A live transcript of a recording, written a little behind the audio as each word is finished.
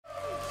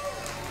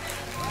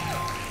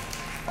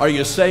Are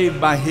you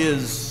saved by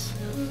His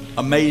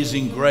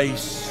amazing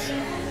grace?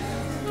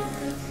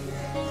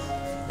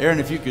 Aaron,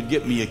 if you could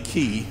get me a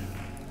key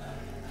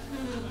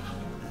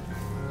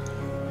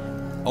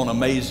on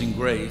Amazing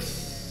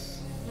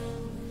Grace,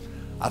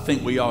 I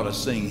think we ought to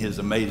sing His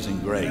amazing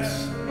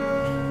grace.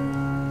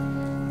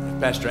 If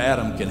Pastor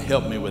Adam can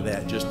help me with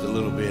that just a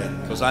little bit,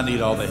 because I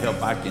need all the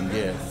help I can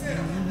get.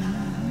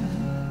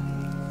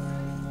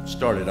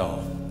 Start it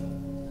off.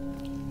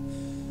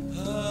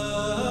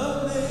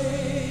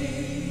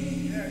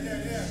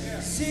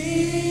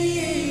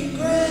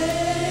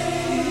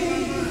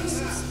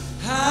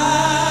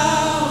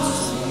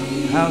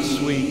 How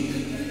sweet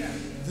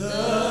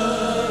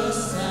the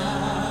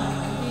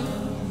sound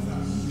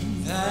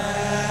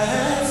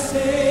that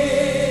saved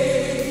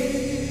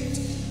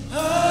a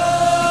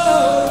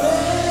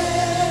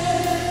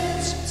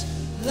wretch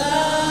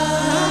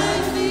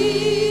like me.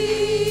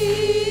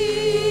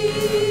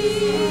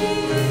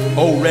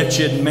 O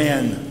wretched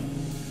man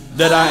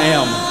that I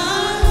am,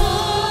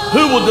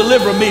 who will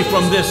deliver me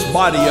from this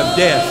body of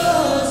death?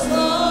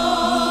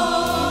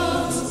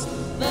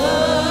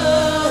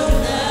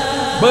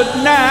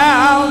 But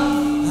now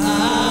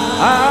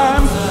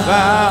I'm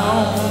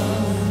found.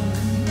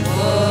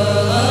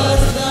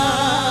 Was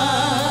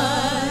blind,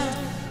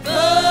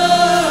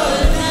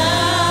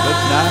 but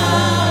now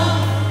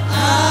I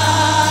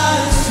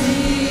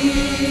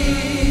see.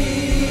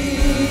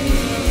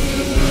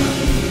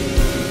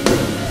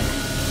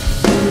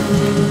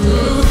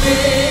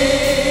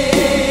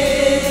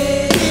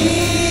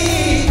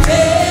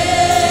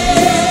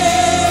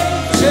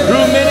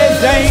 Through many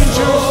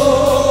dangers.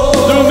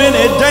 Through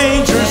many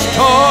dangers,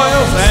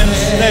 toils, and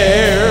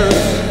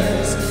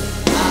snares,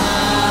 I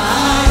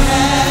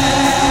have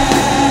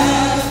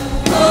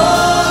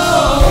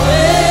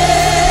already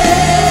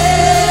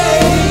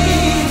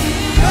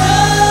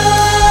come.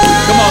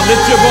 Come on,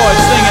 lift your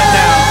voice, sing it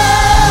now.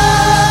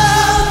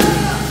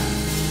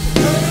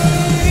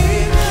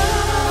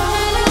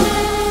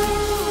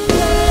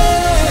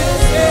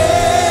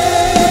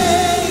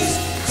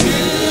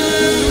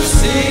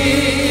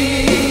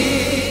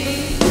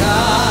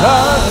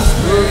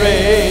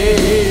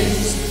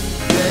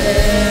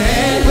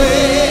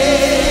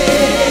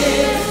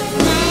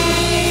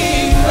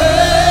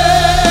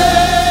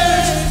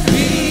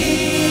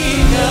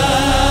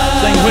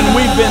 When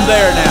we've been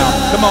there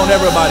now. Come on,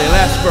 everybody,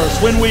 last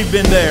verse. When we've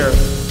been there.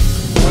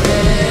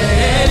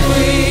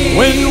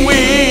 When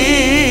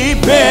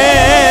we've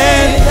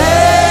been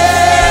there.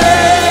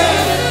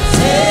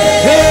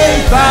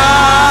 10,000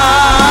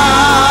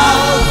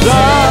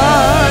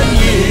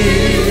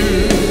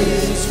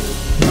 years.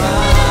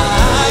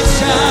 Bright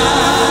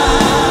shining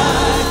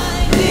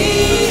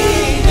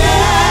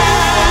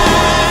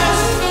as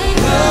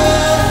the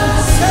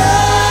sun.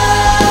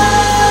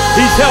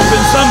 He's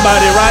helping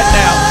somebody right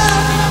now.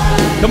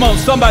 Come on,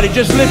 somebody,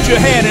 just lift your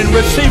hand and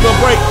receive a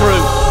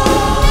breakthrough.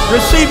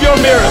 Receive your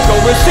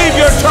miracle. Receive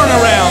your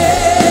turnaround.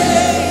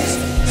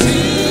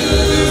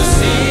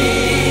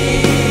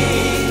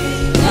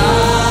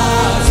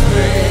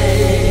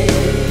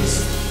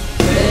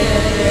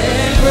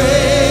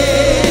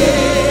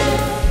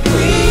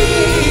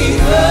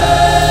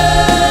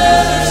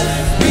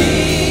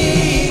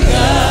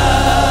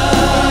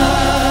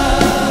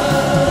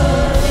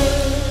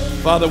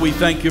 Father, we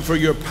thank you for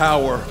your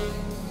power.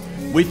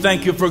 We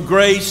thank you for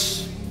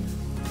grace.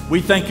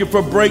 We thank you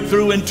for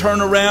breakthrough and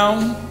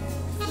turnaround.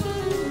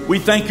 We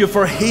thank you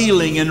for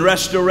healing and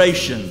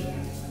restoration.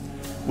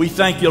 We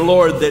thank you,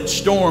 Lord, that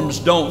storms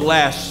don't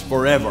last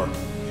forever.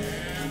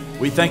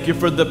 We thank you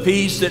for the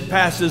peace that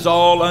passes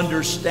all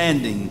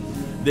understanding,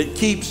 that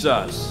keeps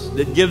us,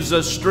 that gives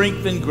us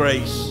strength and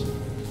grace.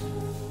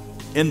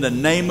 In the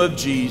name of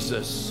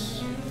Jesus,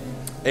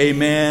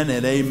 amen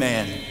and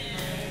amen.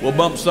 We'll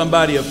bump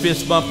somebody a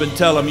fist bump and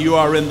tell them you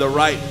are in the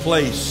right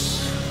place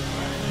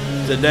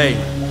today.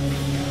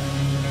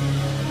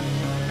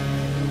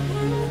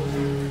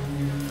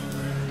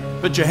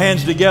 Put your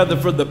hands together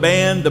for the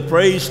band, the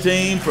praise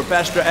team, for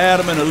Pastor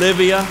Adam and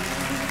Olivia,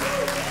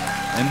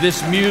 and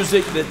this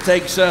music that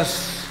takes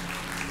us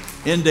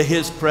into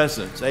His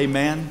presence.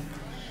 Amen.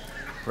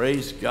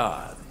 Praise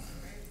God.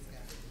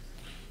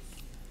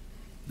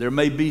 There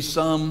may be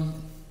some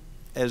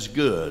as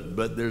good,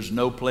 but there's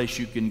no place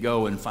you can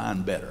go and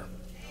find better.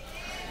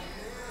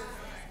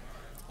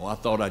 Well, I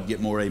thought I'd get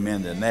more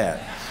amen than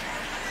that.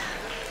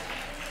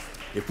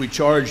 If we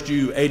charged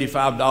you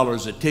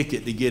 $85 a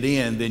ticket to get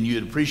in, then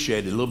you'd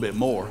appreciate it a little bit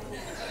more.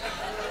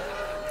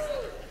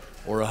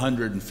 Or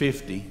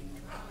 $150.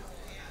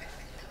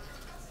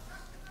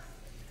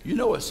 You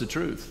know it's the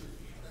truth.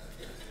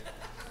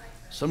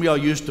 Some of y'all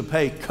used to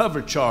pay cover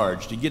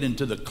charge to get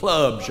into the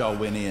clubs y'all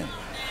went in.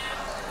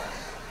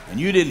 And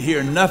you didn't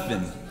hear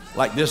nothing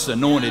like this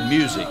anointed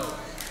music.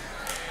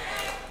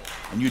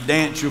 And you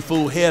dance your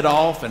fool head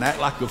off and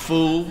act like a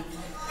fool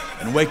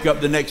and wake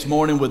up the next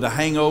morning with a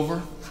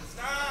hangover.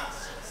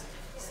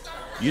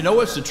 You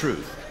know it's the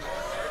truth.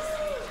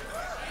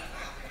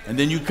 And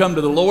then you come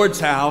to the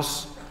Lord's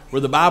house where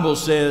the Bible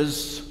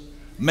says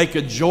make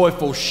a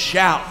joyful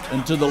shout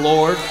unto the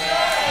Lord.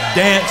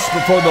 Dance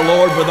before the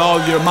Lord with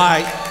all your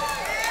might.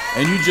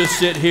 And you just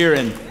sit here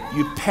and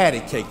you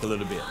patty cake a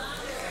little bit.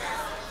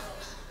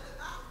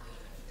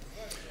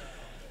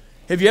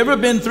 Have you ever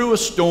been through a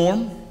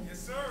storm? Yes,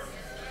 sir.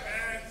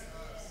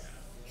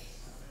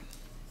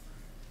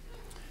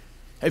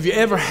 Have you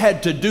ever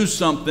had to do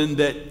something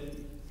that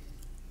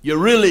you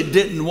really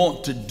didn't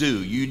want to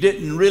do? You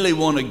didn't really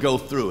want to go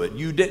through it.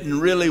 You didn't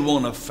really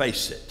want to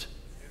face it.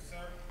 Yes, sir.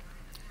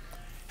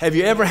 Have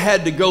you ever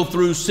had to go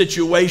through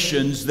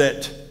situations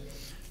that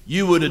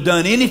you would have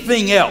done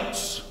anything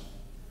else?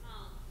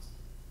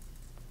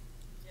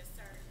 Yes,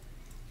 sir.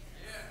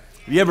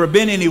 Have you ever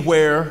been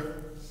anywhere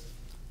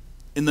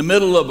in the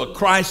middle of a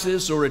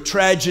crisis or a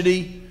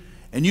tragedy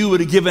and you would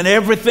have given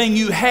everything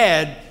you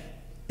had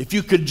if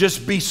you could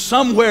just be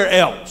somewhere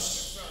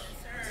else?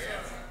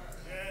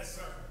 Yes,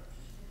 sir.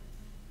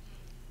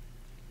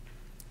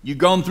 You've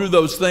gone through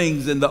those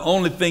things and the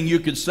only thing you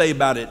could say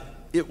about it,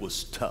 it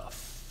was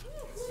tough.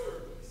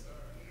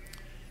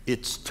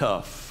 It's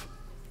tough.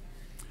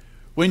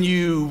 When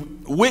you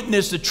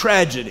witness a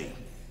tragedy,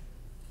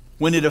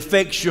 when it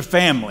affects your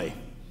family,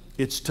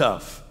 it's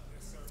tough.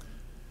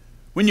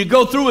 When you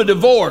go through a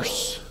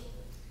divorce,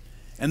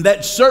 and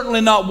that's certainly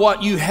not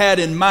what you had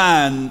in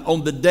mind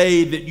on the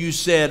day that you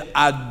said,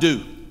 I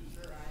do.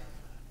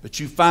 But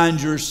you find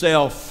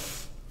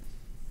yourself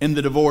in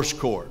the divorce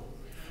court.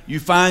 You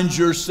find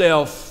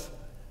yourself,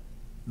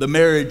 the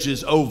marriage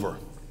is over.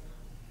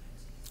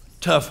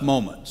 Tough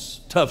moments,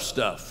 tough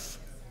stuff.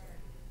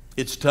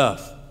 It's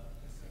tough.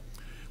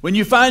 When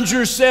you find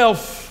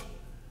yourself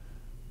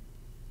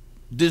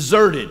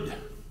deserted,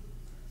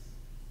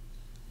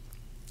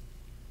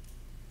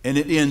 and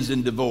it ends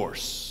in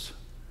divorce.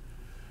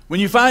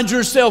 When you find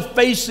yourself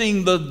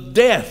facing the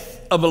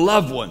death of a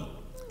loved one,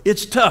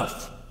 it's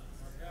tough.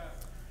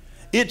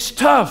 It's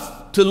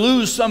tough to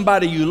lose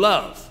somebody you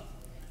love.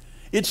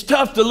 It's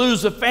tough to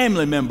lose a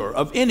family member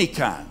of any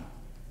kind.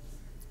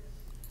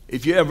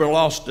 If you ever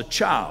lost a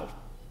child,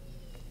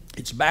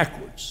 it's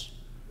backwards.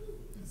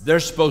 They're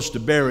supposed to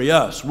bury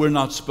us. We're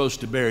not supposed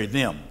to bury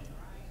them.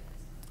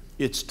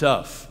 It's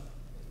tough.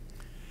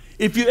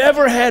 If you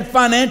ever had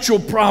financial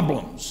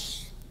problems,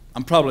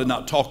 I'm probably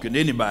not talking to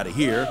anybody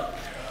here,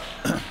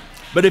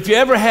 but if you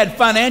ever had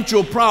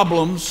financial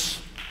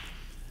problems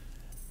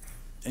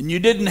and you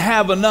didn't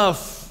have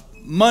enough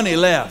money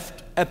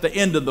left at the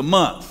end of the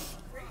month,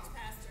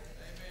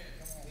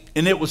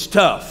 and it was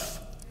tough.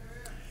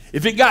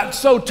 If it got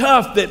so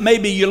tough that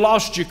maybe you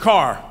lost your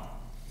car,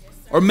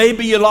 or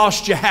maybe you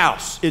lost your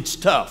house, it's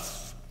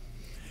tough.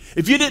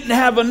 If you didn't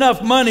have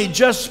enough money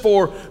just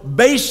for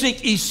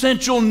basic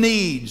essential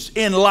needs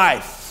in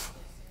life,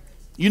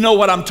 you know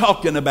what I'm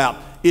talking about.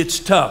 It's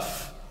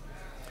tough.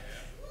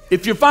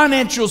 If your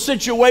financial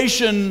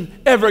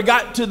situation ever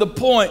got to the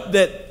point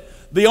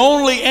that the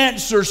only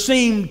answer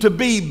seemed to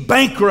be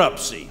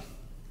bankruptcy,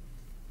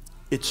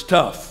 it's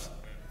tough.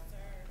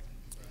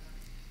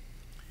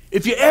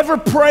 If you ever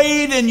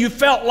prayed and you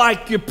felt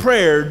like your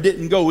prayer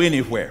didn't go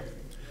anywhere,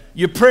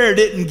 your prayer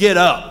didn't get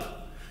up,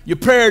 your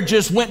prayer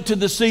just went to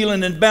the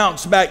ceiling and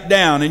bounced back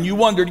down, and you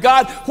wondered,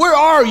 God, where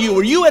are you?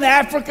 Are you in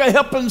Africa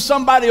helping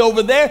somebody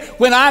over there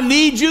when I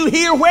need you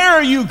here? Where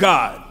are you,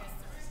 God?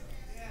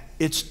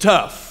 It's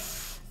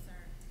tough.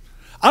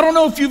 I don't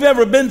know if you've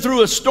ever been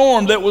through a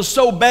storm that was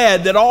so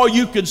bad that all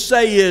you could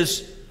say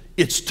is,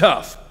 it's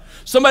tough.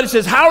 Somebody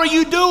says, how are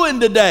you doing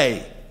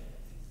today?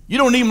 You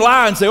don't even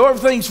lie and say, oh,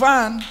 everything's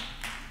fine.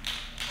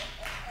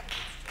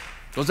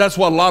 Because that's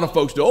what a lot of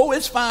folks do. Oh,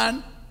 it's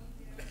fine.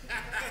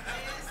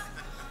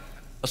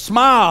 A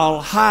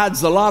smile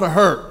hides a lot of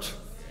hurt.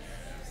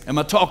 Am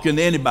I talking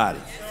to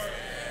anybody?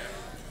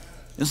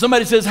 And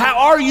somebody says, how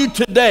are you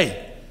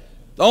today?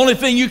 The only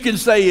thing you can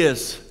say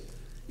is,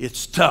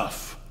 it's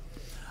tough.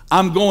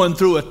 I'm going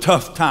through a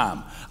tough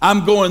time.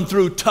 I'm going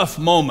through tough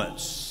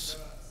moments.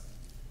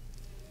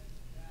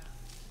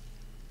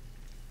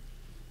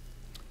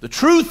 The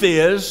truth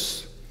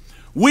is,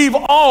 we've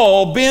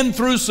all been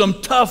through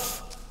some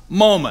tough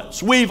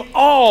moments. We've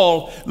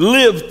all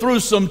lived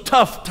through some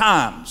tough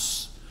times.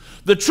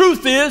 The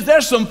truth is,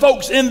 there's some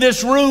folks in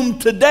this room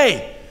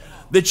today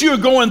that you're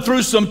going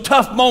through some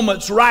tough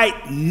moments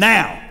right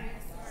now.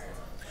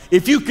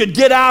 If you could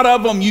get out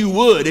of them, you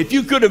would. If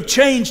you could have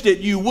changed it,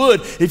 you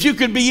would. If you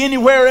could be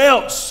anywhere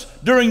else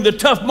during the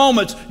tough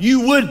moments,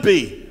 you would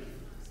be.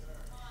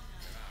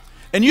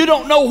 And you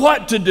don't know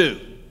what to do.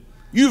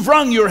 You've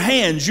wrung your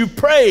hands, you've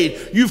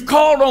prayed, you've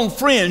called on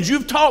friends,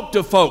 you've talked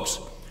to folks,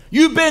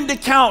 you've been to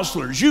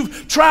counselors,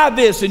 you've tried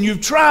this and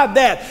you've tried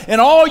that,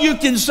 and all you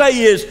can say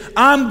is,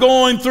 I'm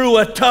going through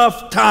a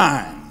tough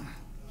time.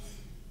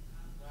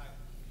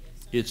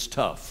 It's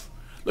tough.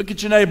 Look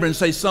at your neighbor and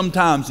say,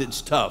 sometimes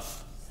it's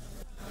tough.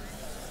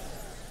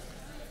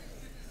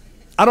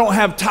 I don't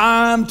have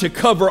time to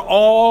cover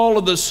all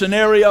of the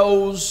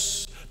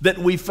scenarios that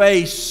we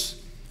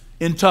face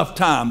in tough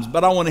times,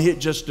 but I want to hit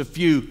just a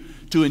few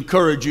to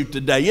encourage you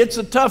today. It's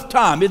a tough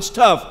time. It's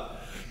tough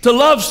to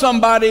love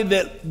somebody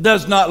that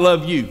does not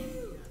love you.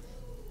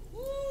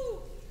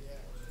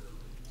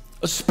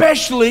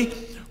 especially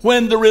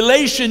when the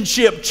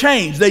relationship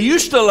changed. They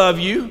used to love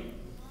you,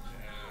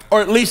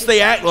 or at least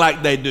they act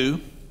like they do.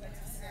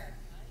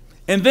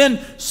 And then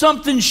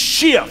something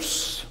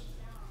shifts,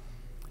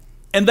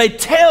 and they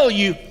tell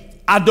you,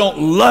 I don't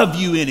love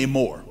you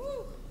anymore.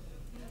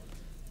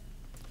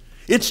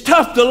 It's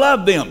tough to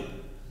love them.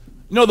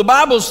 You know, the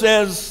Bible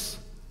says,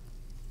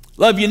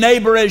 love your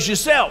neighbor as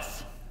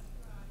yourself.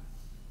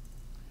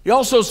 He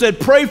also said,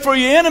 pray for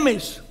your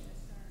enemies.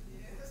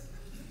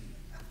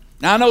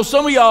 Now, I know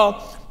some of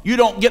y'all, you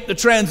don't get the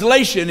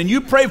translation, and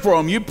you pray for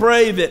them. You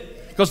pray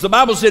that, because the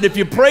Bible said if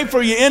you pray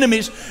for your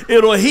enemies,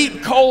 it'll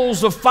heap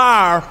coals of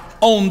fire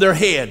on their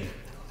head.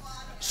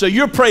 So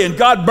you're praying,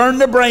 God, burn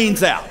their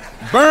brains out.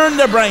 Burn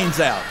their brains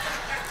out.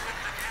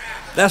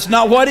 That's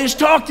not what he's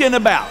talking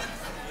about.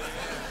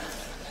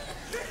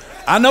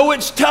 I know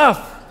it's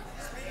tough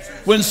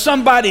when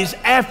somebody's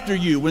after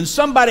you, when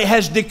somebody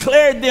has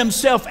declared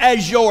themselves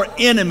as your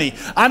enemy.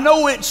 I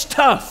know it's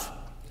tough,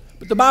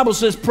 but the Bible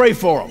says pray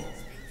for them.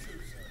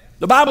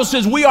 The Bible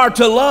says we are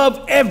to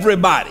love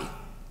everybody.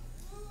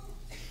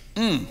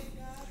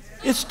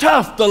 It's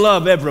tough to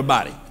love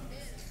everybody.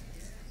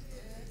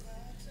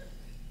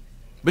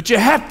 But you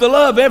have to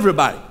love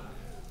everybody.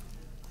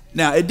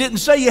 Now, it didn't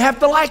say you have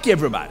to like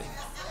everybody.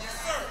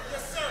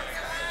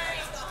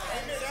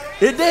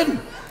 It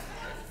didn't.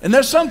 And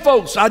there's some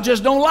folks I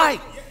just don't like.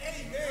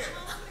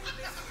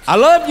 I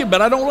love you, but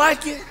I don't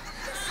like you.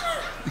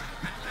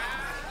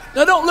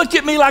 Now, don't look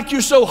at me like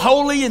you're so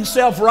holy and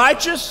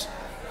self-righteous,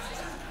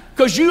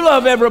 because you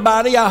love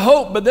everybody, I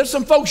hope, but there's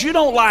some folks you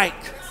don't like.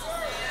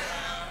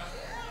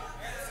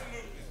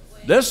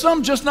 There's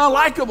some just not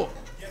likable.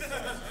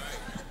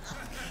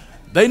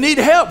 They need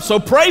help, so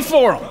pray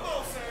for them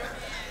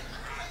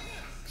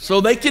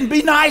so they can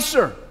be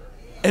nicer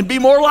and be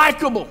more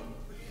likable.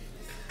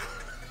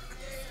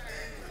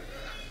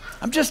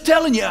 I'm just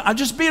telling you, I'm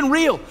just being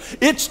real.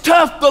 It's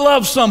tough to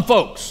love some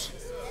folks.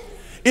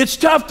 It's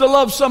tough to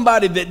love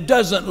somebody that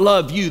doesn't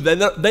love you.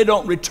 They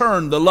don't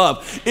return the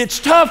love. It's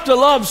tough to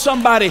love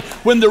somebody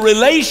when the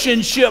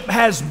relationship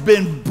has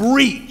been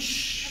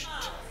breached.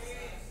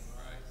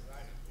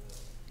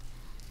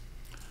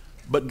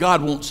 But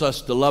God wants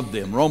us to love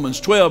them.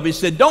 Romans 12, he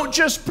said, don't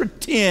just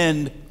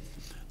pretend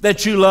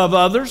that you love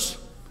others.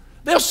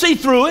 They'll see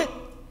through it.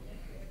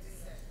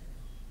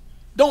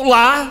 Don't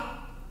lie.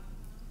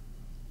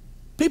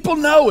 People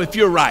know if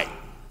you're right.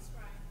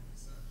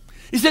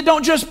 He said,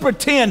 don't just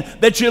pretend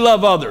that you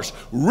love others.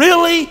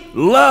 Really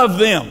love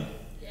them.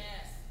 Yes.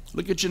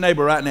 Look at your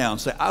neighbor right now and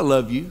say, I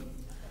love you.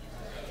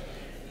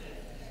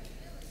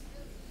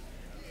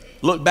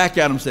 Look back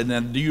at him and say, now,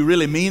 do you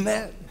really mean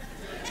that?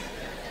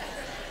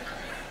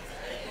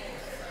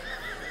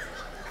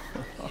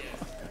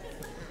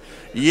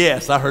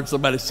 Yes, I heard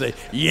somebody say,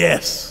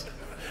 yes.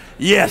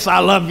 Yes, I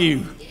love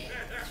you.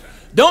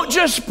 Don't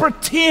just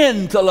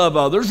pretend to love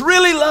others.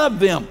 Really love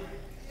them.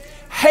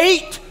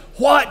 Hate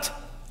what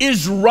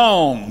is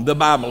wrong, the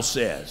Bible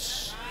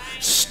says.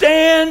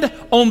 Stand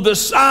on the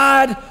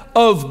side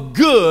of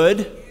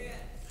good.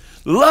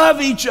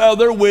 Love each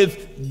other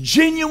with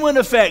genuine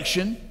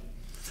affection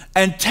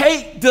and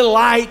take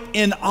delight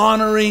in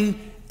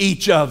honoring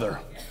each other.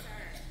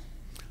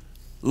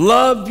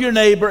 Love your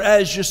neighbor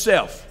as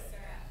yourself.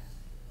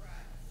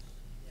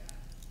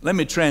 Let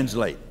me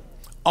translate.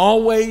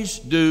 Always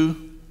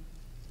do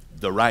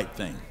the right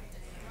thing.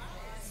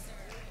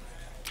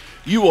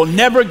 You will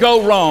never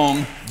go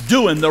wrong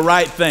doing the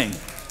right thing.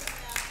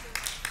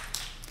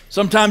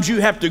 Sometimes you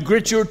have to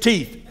grit your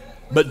teeth,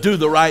 but do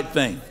the right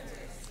thing.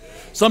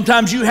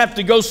 Sometimes you have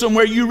to go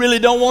somewhere you really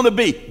don't want to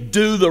be.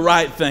 Do the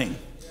right thing.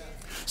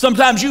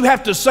 Sometimes you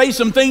have to say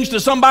some things to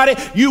somebody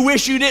you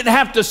wish you didn't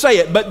have to say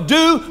it, but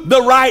do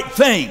the right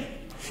thing.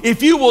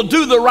 If you will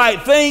do the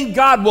right thing,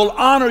 God will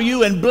honor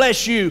you and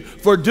bless you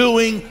for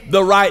doing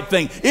the right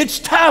thing. It's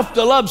tough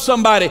to love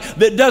somebody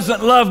that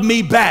doesn't love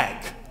me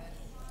back.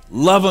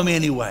 Love them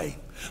anyway.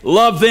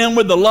 Love them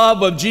with the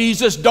love of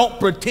Jesus. Don't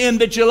pretend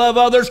that you love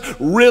others.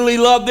 Really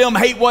love them.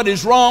 Hate what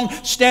is wrong.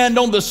 Stand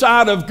on the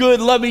side of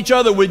good. Love each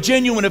other with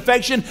genuine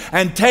affection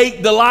and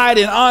take delight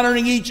in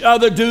honoring each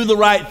other. Do the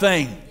right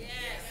thing. Yes.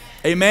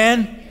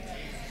 Amen?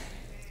 Yes.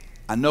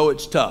 I know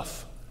it's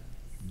tough.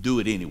 Do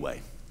it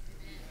anyway.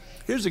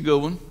 Here's a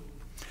good one.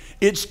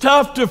 It's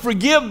tough to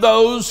forgive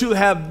those who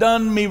have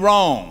done me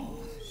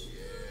wrong.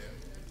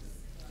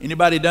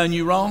 Anybody done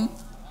you wrong?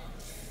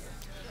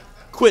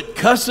 Quit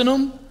cussing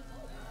them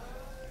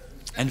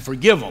and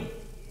forgive them.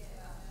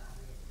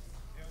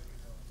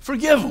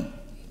 Forgive them.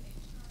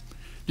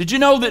 Did you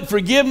know that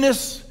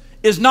forgiveness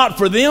is not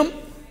for them?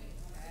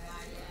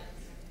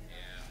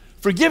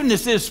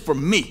 Forgiveness is for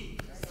me.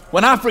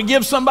 When I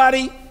forgive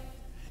somebody,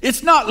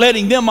 it's not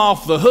letting them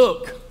off the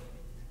hook.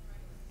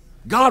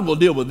 God will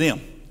deal with them.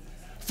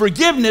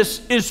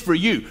 Forgiveness is for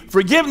you.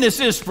 Forgiveness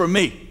is for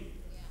me.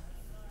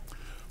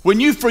 When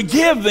you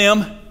forgive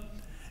them,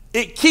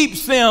 it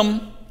keeps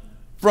them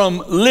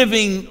from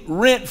living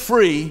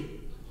rent-free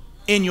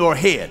in your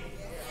head.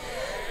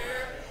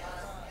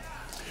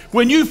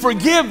 When you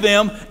forgive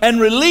them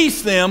and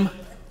release them,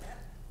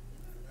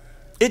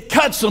 It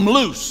cuts them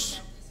loose.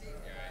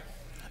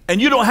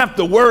 And you don't have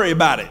to worry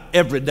about it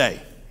every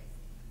day.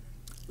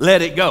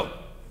 Let it go.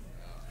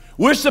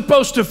 We're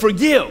supposed to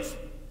forgive.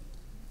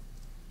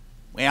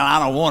 Well, I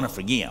don't want to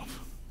forgive.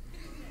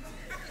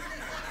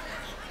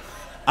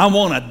 I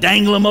want to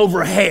dangle them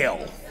over hell.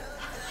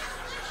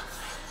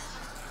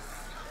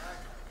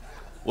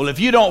 Well, if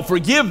you don't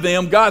forgive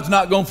them, God's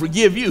not going to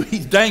forgive you.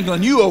 He's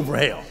dangling you over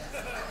hell.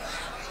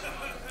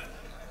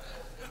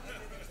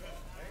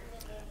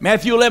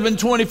 Matthew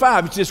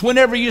 11:25, it says,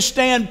 whenever you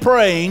stand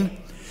praying,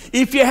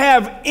 if you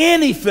have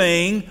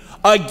anything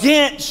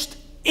against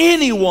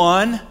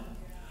anyone,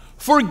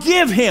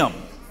 forgive him.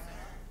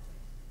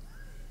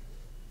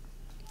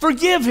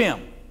 Forgive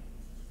him.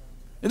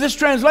 And this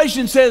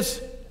translation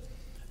says,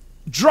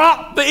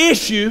 drop the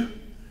issue,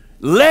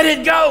 let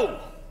it go.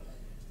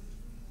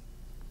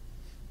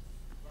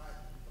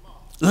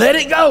 Let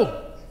it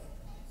go.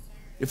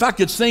 If I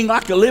could sing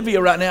like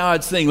Olivia right now,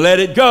 I'd sing, let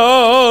it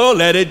go,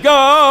 let it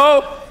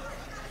go.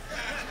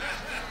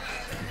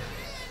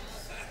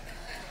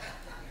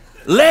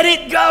 Let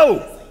it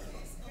go.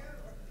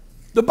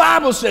 The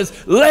Bible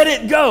says, let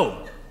it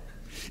go.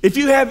 If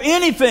you have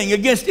anything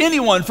against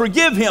anyone,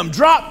 forgive him.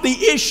 Drop the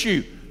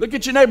issue. Look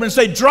at your neighbor and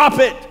say, drop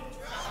it.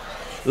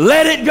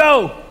 Let it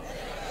go.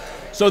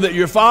 So that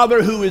your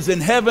Father who is in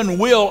heaven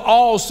will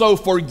also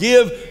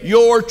forgive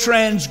your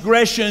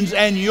transgressions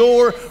and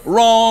your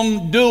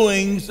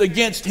wrongdoings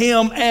against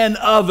him and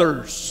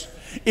others.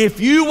 If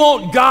you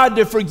want God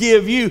to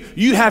forgive you,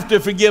 you have to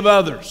forgive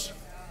others.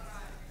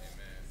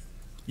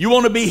 You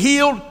want to be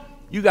healed?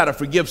 You got to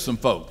forgive some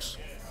folks.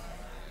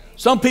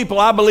 Some people,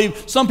 I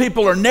believe, some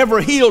people are never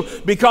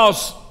healed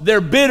because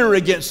they're bitter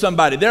against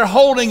somebody. They're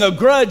holding a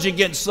grudge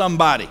against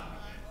somebody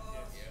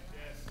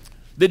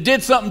that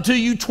did something to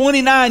you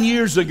 29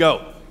 years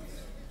ago.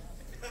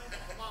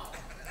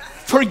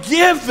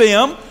 Forgive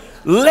them.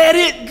 Let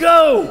it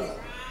go.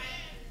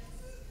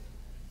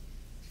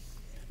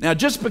 Now,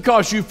 just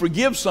because you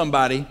forgive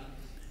somebody,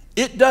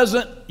 it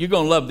doesn't, you're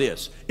going to love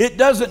this, it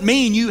doesn't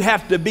mean you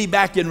have to be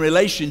back in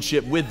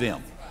relationship with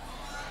them.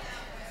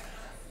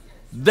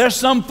 There's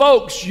some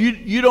folks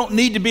you don't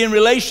need to be in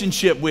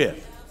relationship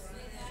with.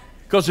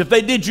 Because if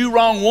they did you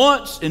wrong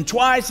once and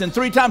twice and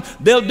 3 times,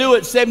 they'll do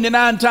it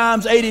 79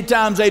 times, 80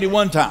 times,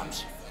 81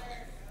 times.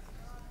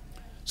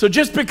 So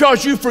just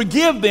because you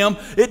forgive them,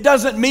 it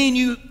doesn't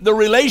mean the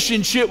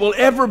relationship will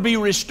ever be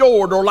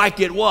restored or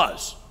like it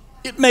was.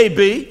 It may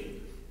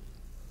be,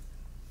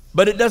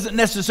 but it doesn't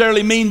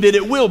necessarily mean that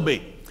it will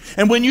be.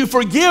 And when you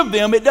forgive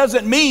them, it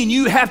doesn't mean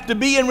you have to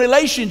be in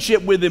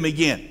relationship with them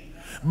again.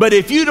 But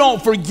if you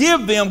don't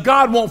forgive them,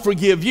 God won't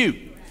forgive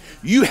you.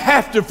 You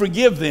have to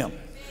forgive them.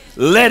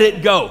 Let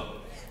it go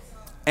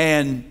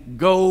and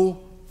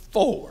go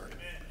forward.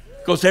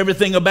 Because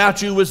everything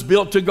about you was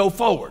built to go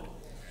forward.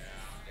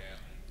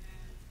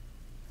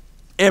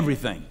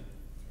 Everything.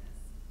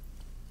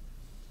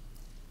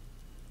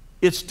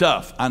 It's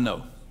tough, I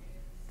know.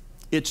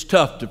 It's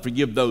tough to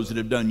forgive those that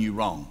have done you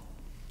wrong.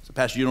 So,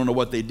 Pastor, you don't know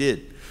what they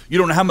did. You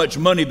don't know how much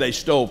money they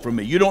stole from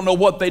me. You don't know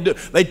what they do.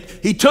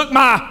 He took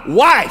my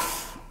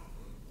wife.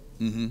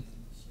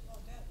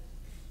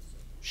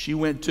 She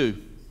went too.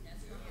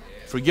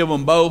 Forgive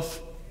them both.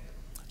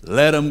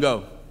 Let them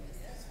go.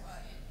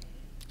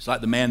 It's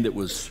like the man that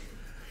was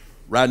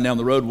riding down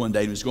the road one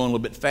day and he was going a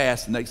little bit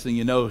fast. The next thing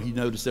you know, he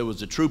noticed there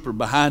was a trooper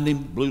behind him.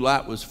 Blue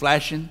light was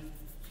flashing.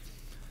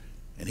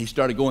 And he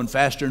started going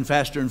faster and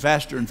faster and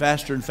faster and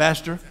faster and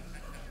faster.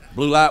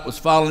 Blue light was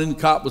following him.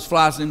 The cop was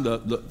following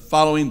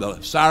him. The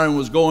siren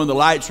was going. The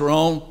lights were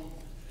on.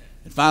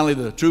 And finally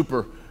the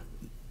trooper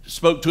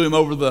spoke to him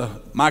over the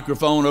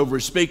microphone, over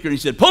his speaker, and he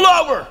said, pull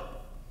over.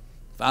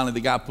 Finally,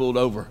 the guy pulled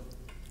over.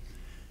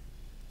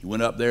 He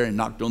went up there and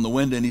knocked on the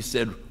window, and he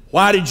said,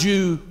 why did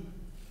you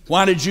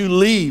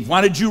leave?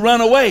 Why did you run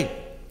away?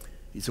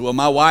 He said, well,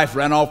 my wife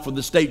ran off with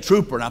the state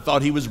trooper, and I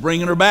thought he was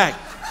bringing her back.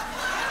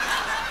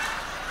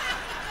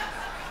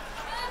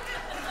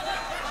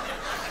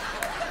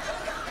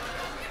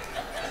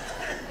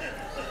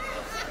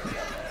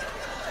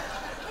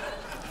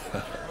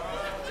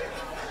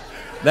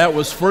 That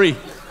was free.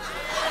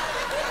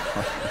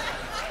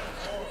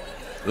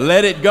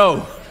 Let it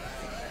go.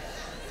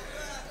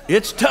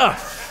 It's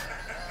tough.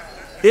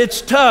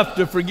 It's tough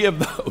to forgive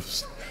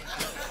those.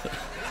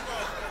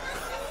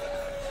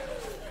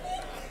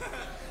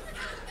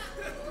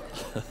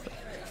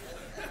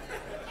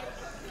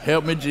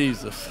 Help me,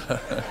 Jesus.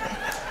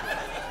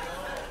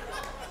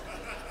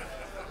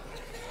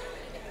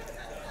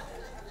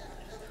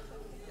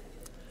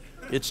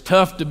 It's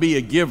tough to be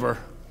a giver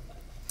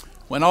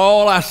when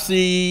all I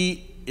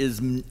see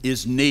is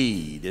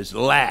need, is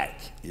lack,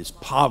 is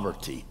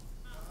poverty.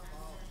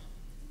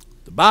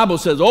 The Bible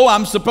says, oh,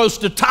 I'm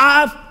supposed to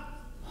tithe?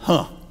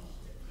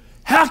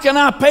 How can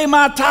I pay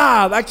my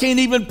tithe? I can't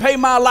even pay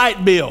my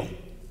light bill.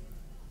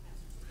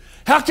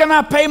 How can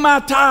I pay my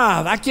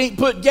tithe? I can't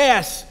put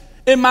gas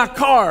in my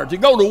car to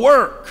go to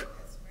work.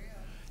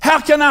 How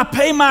can I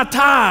pay my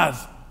tithe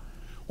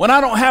when I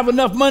don't have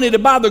enough money to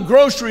buy the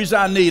groceries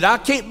I need, I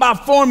can't buy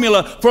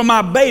formula for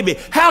my baby,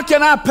 how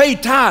can I pay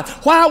tithe?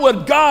 Why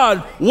would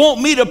God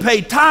want me to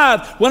pay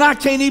tithe when I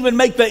can't even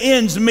make the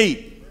ends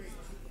meet?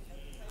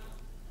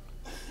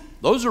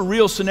 Those are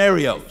real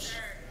scenarios.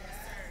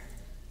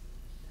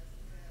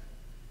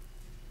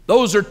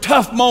 Those are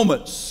tough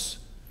moments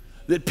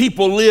that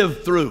people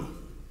live through.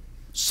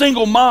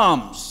 Single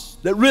moms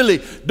that really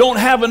don't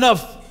have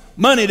enough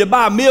money to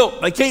buy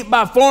milk. They can't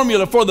buy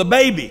formula for the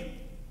baby.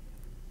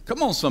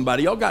 Come on,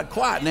 somebody. Y'all got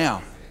quiet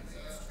now.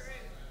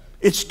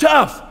 It's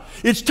tough.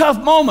 It's tough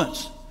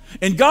moments.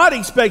 And God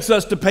expects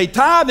us to pay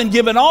tithe and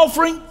give an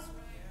offering.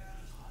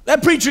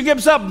 That preacher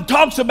gets up and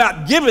talks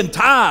about giving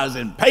tithes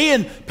and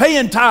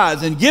paying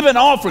tithes and giving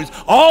offerings.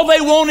 All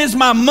they want is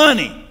my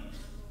money.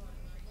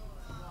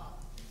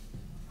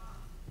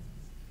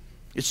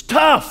 It's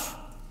tough.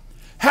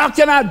 How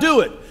can I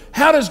do it?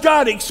 How does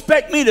God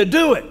expect me to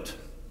do it?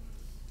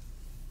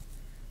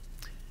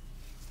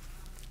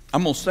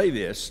 I'm going to say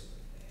this.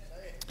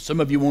 Some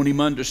of you won't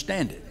even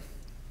understand it,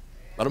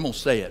 but I'm going to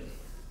say it.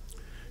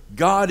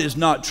 God is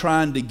not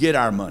trying to get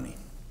our money.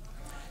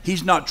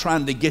 He's not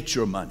trying to get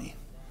your money.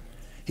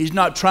 He's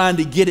not trying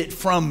to get it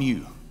from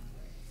you.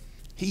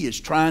 He is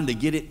trying to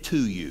get it to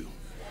you.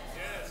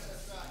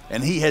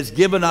 And He has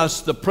given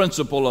us the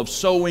principle of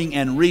sowing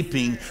and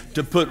reaping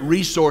to put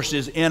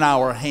resources in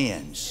our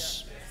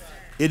hands.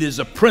 It is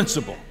a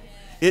principle.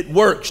 It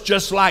works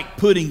just like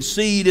putting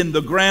seed in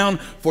the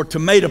ground for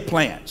tomato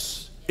plants.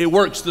 It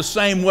works the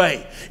same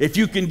way. If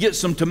you can get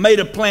some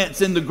tomato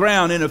plants in the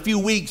ground, in a few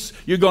weeks,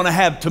 you're going to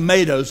have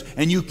tomatoes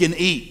and you can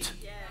eat.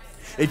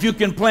 If you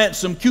can plant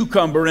some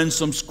cucumber and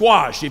some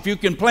squash, if you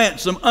can plant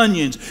some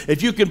onions,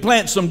 if you can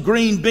plant some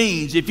green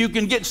beans, if you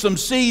can get some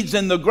seeds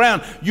in the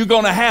ground, you're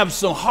going to have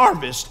some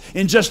harvest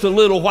in just a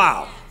little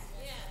while.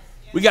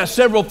 We got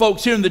several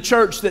folks here in the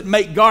church that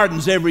make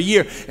gardens every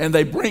year, and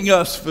they bring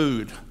us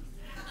food.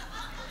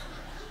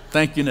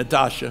 Thank you,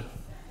 Natasha.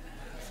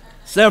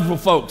 Several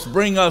folks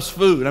bring us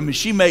food. I mean,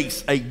 she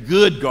makes a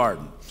good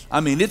garden.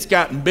 I mean, it's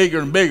gotten bigger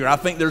and bigger. I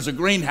think there's a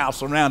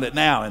greenhouse around it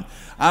now. And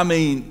I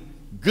mean,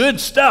 good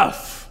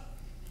stuff.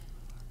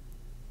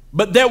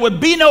 But there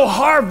would be no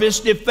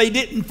harvest if they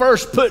didn't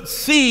first put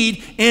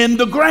seed in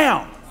the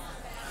ground.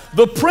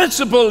 The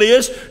principle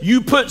is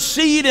you put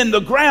seed in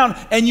the ground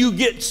and you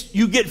get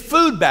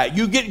food back.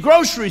 You get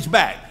groceries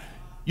back.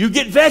 You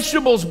get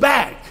vegetables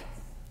back.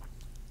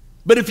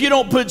 But if you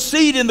don't put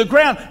seed in the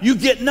ground, you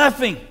get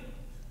nothing.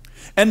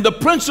 And the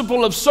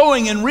principle of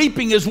sowing and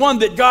reaping is one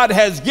that God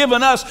has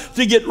given us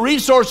to get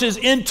resources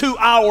into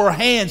our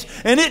hands.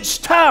 And it's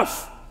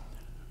tough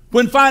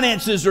when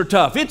finances are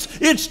tough.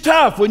 It's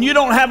tough when you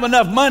don't have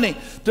enough money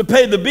to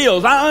pay the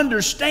bills. I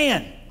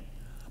understand.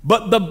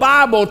 But the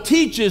Bible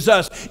teaches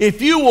us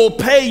if you will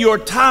pay your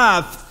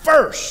tithe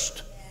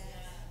first,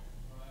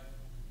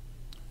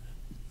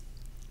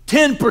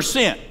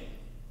 10%,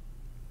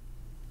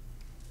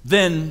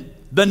 then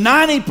the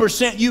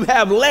 90% you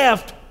have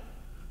left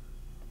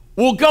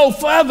will go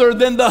further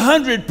than the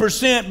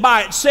 100%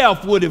 by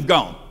itself would have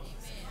gone.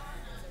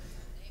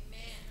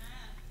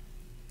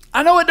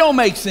 I know it don't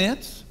make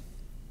sense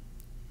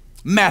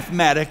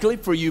mathematically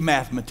for you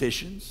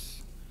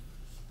mathematicians,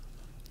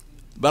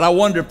 but I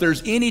wonder if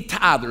there's any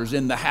tithers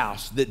in the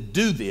house that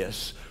do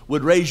this,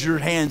 would raise your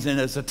hands and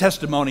as a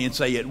testimony and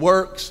say, it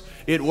works,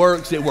 it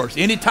works, it works.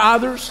 Any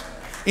tithers?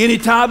 Any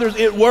tithers?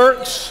 It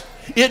works.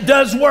 It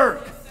does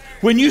work.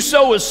 When you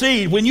sow a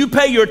seed, when you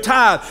pay your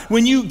tithe,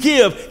 when you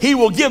give, He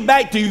will give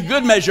back to you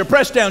good measure,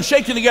 pressed down,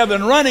 shaken together,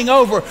 and running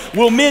over.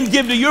 Will men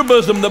give to your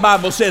bosom, the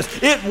Bible says.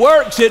 It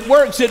works, it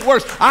works, it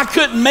works. I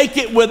couldn't make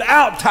it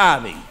without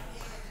tithing.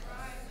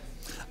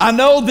 I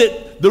know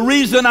that the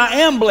reason I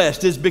am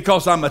blessed is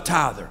because I'm a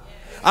tither.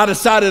 I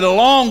decided a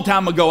long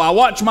time ago. I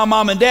watched my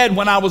mom and dad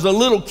when I was a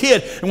little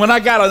kid, and when I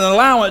got an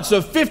allowance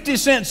of 50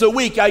 cents a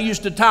week, I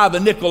used to tithe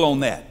a nickel on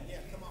that.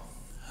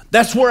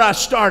 That's where I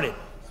started.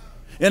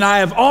 And I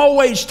have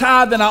always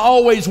tithed and I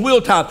always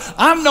will tithe.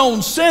 I've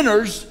known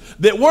sinners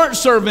that weren't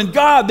serving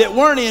God, that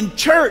weren't in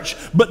church,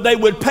 but they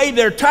would pay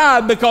their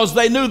tithe because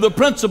they knew the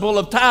principle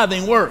of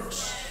tithing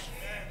works.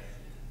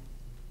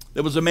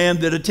 There was a man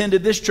that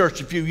attended this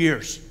church a few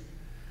years.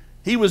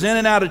 He was in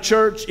and out of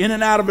church, in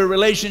and out of a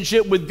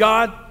relationship with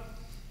God,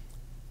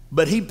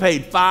 but he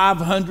paid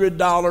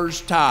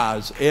 $500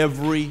 tithes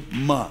every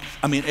month.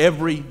 I mean,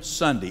 every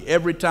Sunday,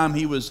 every time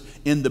he was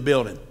in the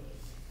building.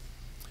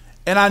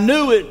 And I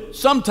knew it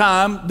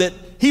sometime that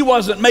he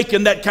wasn't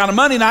making that kind of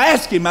money. And I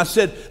asked him, I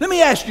said, let me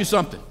ask you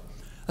something.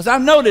 I said,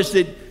 I've noticed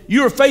that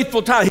you're a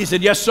faithful tithe. He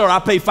said, yes, sir, I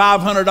pay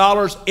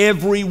 $500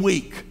 every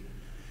week.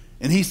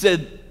 And he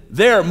said,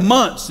 there are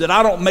months that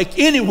I don't make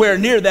anywhere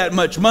near that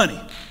much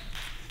money.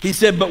 He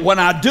said, but when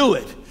I do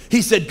it,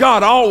 he said,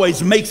 God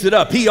always makes it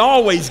up. He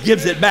always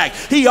gives it back.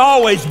 He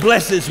always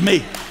blesses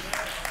me.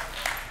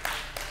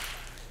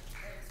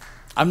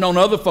 I've known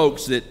other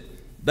folks that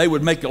they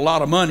would make a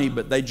lot of money,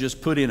 but they just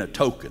put in a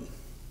token.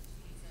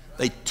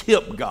 They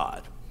tip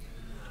God.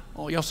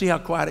 Oh, y'all see how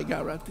quiet it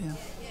got right then?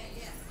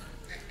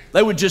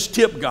 They would just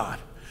tip God.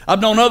 I've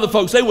known other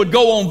folks, they would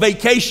go on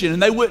vacation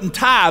and they wouldn't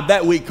tithe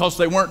that week because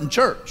they weren't in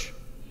church.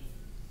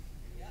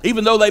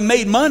 Even though they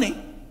made money,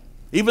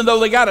 even though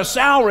they got a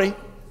salary.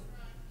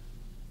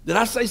 Did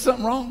I say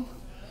something wrong?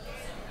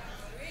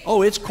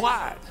 Oh, it's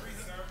quiet.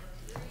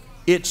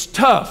 It's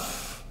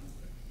tough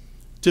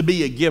to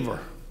be a giver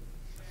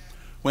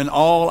when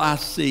all I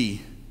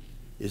see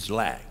is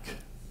lack.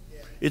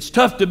 It's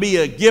tough to be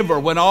a giver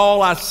when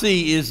all I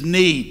see is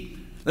need.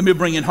 Let me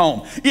bring it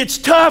home. It's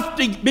tough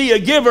to be a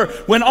giver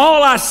when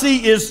all I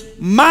see is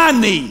my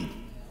need.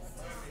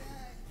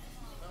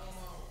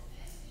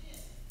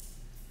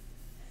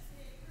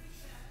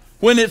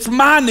 When it's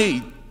my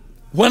need,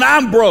 when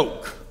I'm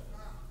broke,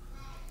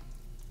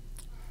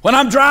 when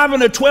I'm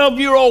driving a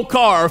 12-year-old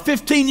car or a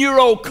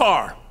 15-year-old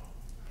car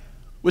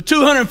with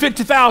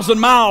 250,000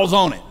 miles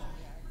on it.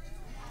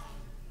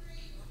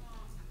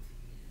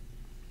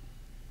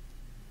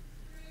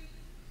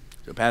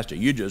 So, Pastor,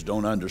 you just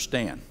don't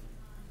understand.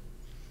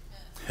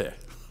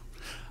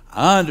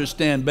 I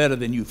understand better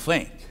than you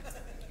think.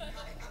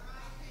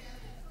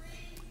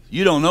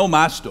 You don't know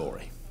my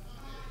story.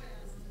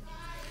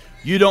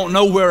 You don't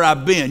know where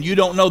I've been. You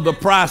don't know the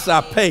price I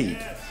paid.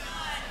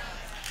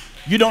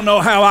 You don't know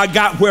how I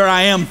got where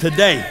I am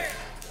today.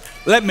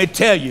 Let me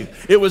tell you,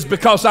 it was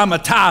because I'm a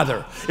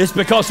tither. It's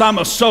because I'm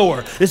a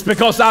sower. It's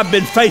because I've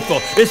been faithful.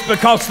 It's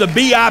because the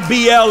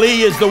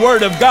B-I-B-L-E is the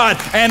Word of God,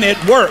 and it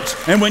works.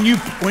 And when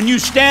you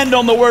stand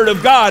on the Word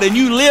of God and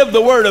you live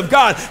the Word of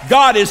God,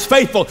 God is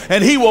faithful,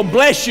 and He will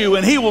bless you,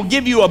 and He will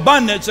give you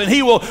abundance, and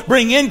He will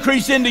bring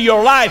increase into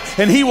your life,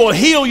 and He will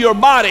heal your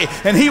body,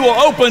 and He will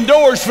open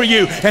doors for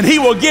you, and He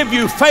will give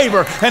you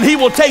favor, and He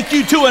will take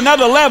you to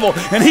another level,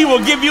 and He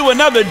will give you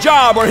another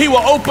job, or He will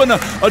open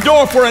a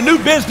door for a new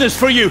business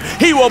for you.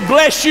 He will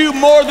bless you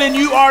more than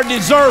you are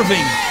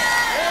deserving.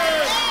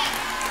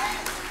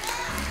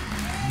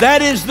 That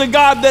is the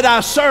God that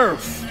I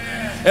serve.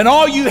 And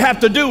all you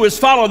have to do is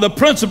follow the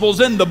principles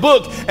in the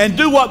book and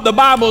do what the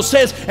Bible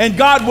says, and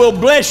God will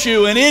bless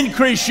you and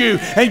increase you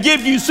and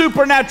give you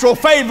supernatural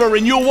favor,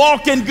 and you'll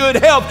walk in good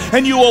health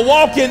and you will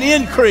walk in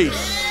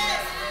increase.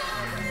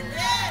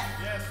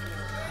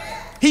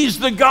 He's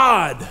the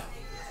God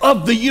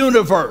of the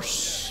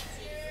universe.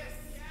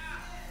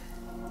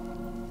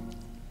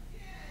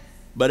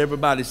 But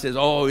everybody says,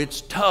 oh,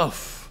 it's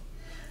tough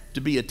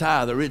to be a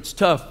tither. It's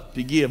tough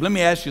to give. Let me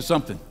ask you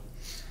something.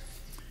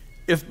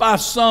 If by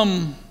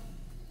some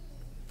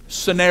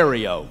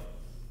scenario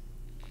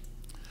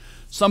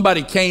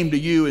somebody came to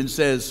you and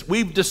says,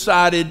 we've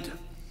decided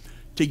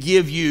to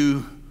give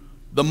you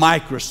the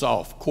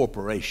Microsoft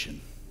Corporation.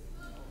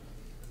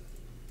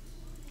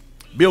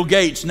 Bill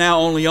Gates now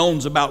only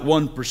owns about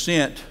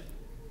 1%.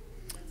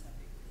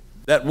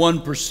 That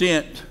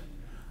 1%,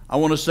 I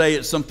want to say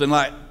it's something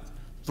like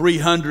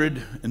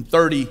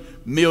 330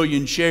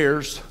 million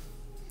shares.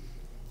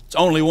 It's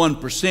only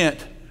 1%.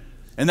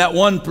 And that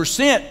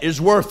 1% is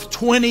worth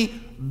 20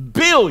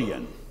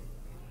 billion.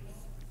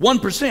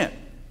 1%.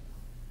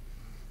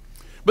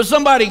 But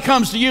somebody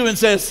comes to you and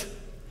says,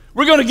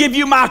 we're going to give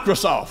you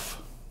Microsoft.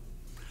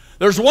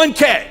 There's one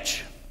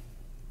catch.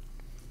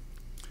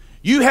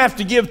 You have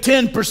to give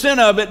 10%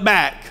 of it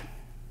back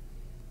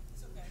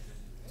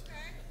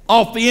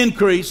off the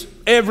increase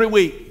every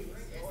week.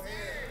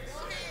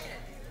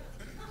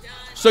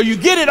 So you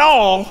get it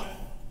all,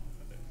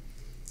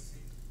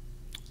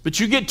 but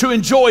you get to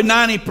enjoy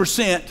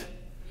 90%,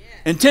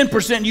 and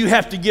 10% you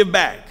have to give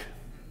back.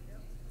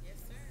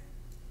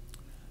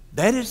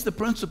 That is the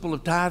principle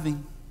of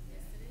tithing.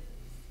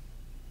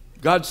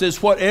 God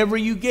says, whatever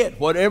you get,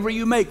 whatever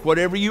you make,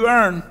 whatever you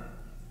earn,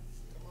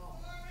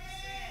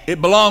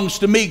 it belongs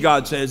to me,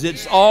 God says.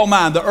 It's all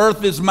mine. The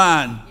earth is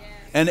mine,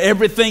 and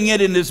everything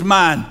in it is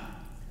mine.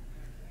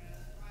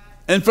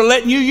 And for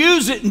letting you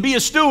use it and be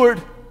a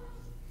steward,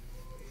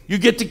 you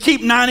get to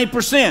keep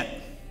 90%.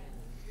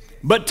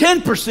 But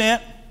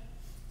 10%,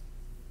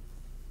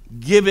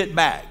 give it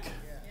back.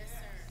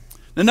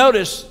 Now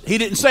notice, he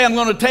didn't say, I'm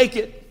going to take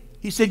it.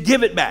 He said,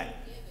 give it back.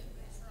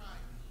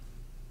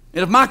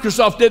 And if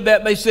Microsoft did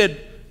that, they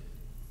said,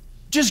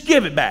 just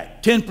give it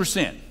back,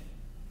 10%.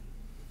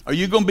 Are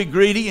you going to be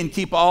greedy and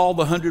keep all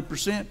the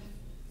 100%?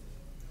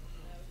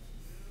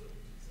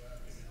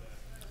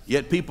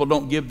 Yet people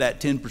don't give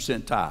that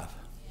 10% tithe.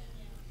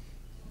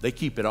 They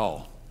keep it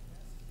all.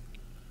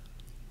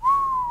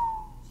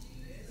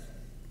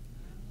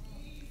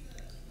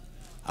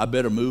 I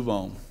better move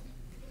on.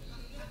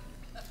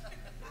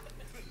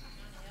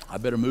 I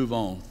better move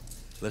on.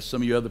 Unless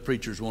some of you other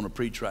preachers want to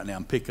preach right now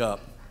and pick up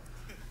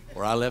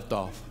where I left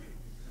off.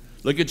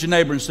 Look at your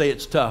neighbor and say,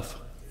 it's tough.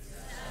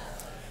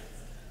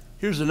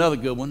 Here's another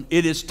good one.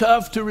 It is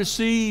tough to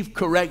receive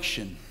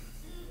correction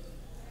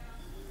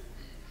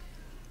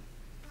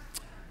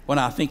when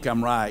I think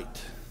I'm right.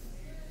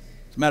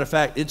 As a matter of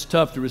fact, it's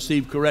tough to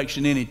receive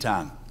correction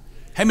anytime.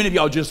 How many of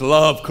y'all just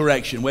love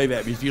correction? Wave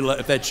at me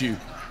if that's you.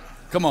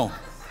 Come on.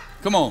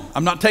 Come on.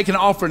 I'm not taking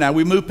an offer now.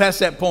 We move past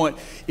that point.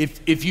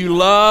 If you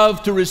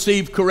love to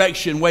receive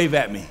correction, wave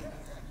at me.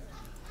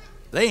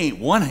 They ain't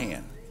one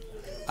hand.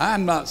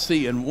 I'm not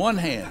seeing one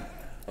hand.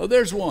 Oh,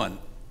 there's one.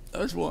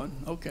 There's one.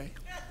 Okay.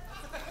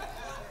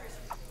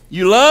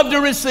 You love to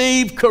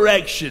receive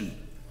correction,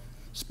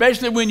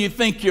 especially when you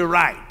think you're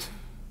right.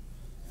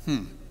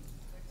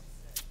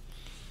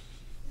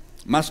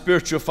 My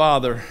spiritual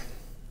father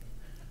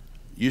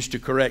used to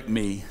correct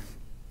me.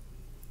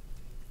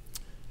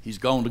 He's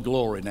gone to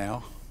glory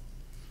now.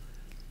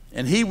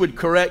 And he would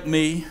correct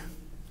me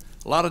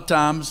a lot of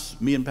times,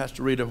 me and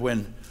Pastor Rita,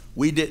 when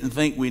we didn't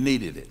think we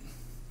needed it.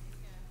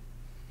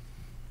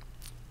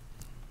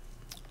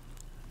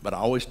 But I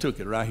always took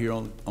it right here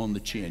on the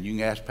chin. You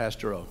can ask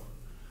Pastor O.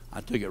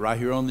 I took it right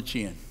here on the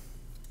chin.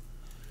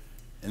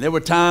 And there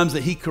were times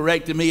that he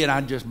corrected me and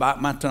I'd just bite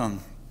my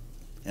tongue.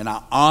 And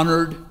I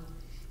honored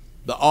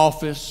the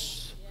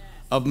office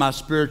of my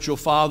spiritual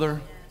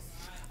father.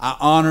 I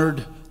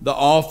honored the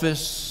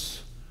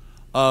office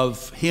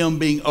of him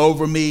being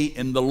over me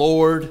in the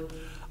Lord.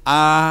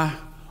 I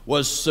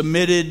was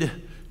submitted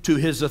to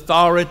his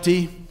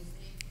authority.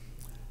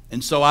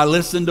 And so I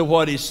listened to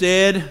what he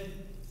said.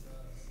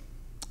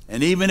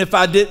 And even if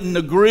I didn't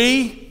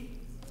agree,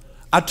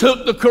 I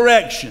took the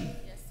correction.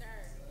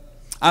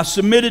 I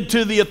submitted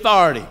to the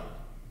authority.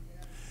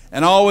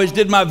 And I always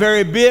did my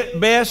very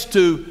best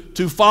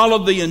to follow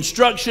the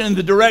instruction and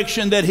the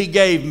direction that he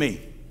gave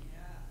me.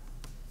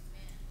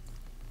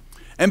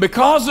 And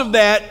because of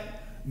that,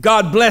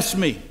 God blessed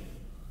me.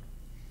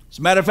 As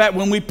a matter of fact,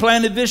 when we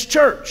planted this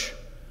church,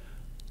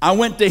 I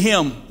went to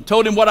him,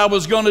 told him what I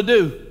was going to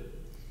do.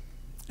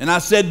 And I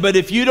said, but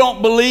if you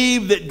don't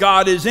believe that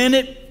God is in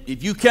it,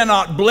 if you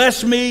cannot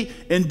bless me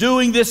in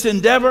doing this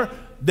endeavor,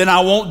 then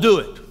I won't do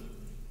it.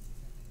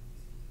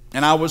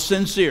 And I was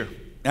sincere,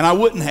 and I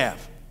wouldn't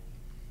have.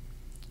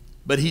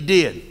 But he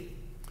did.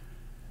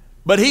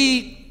 But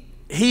he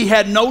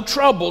had no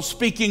trouble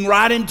speaking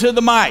right into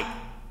the mic.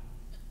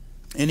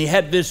 And he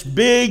had this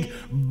big,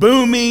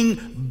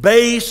 booming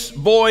bass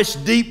voice,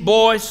 deep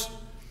voice.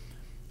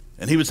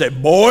 And he would say,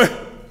 boy.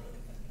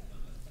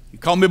 He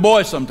called me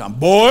boy sometimes.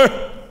 Boy.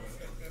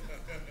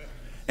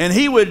 And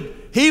he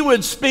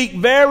would speak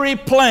very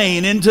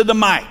plain into the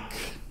mic.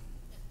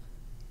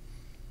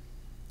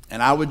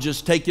 And I would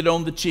just take it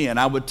on the chin.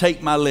 I would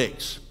take my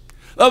licks.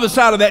 The other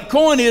side of that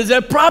coin is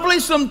that probably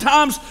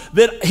sometimes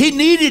that he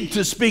needed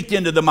to speak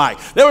into the mic.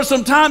 There were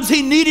some times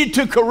he needed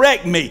to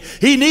correct me.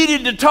 He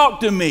needed to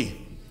talk to me.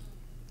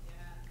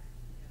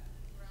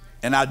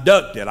 And I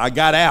ducked it. I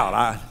got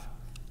out.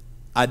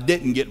 I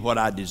didn't get what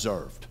I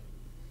deserved.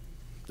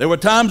 There were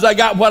times I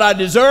got what I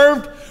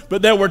deserved,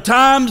 but there were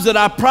times that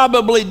I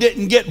probably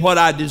didn't get what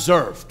I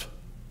deserved.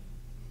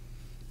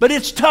 But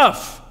it's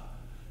tough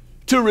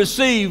to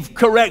receive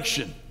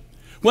correction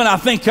when I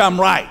think I'm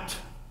right.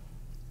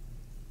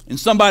 And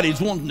somebody's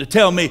wanting to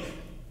tell me,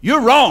 you're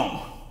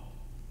wrong.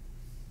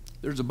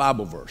 There's a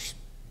Bible verse.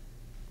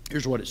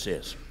 Here's what it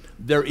says.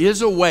 There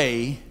is a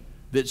way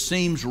that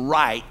seems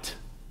right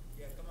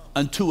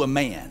unto a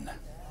man,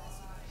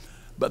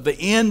 but the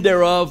end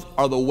thereof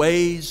are the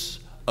ways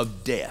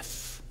of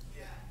death.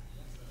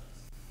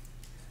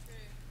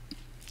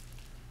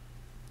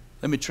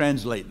 Let me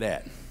translate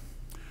that.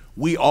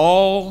 We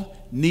all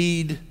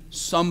need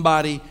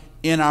somebody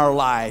in our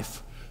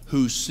life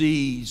who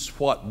sees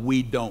what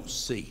we don't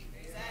see.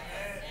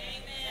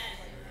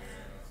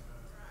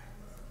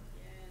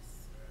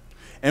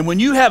 And when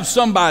you have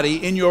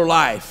somebody in your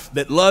life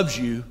that loves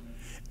you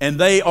and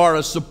they are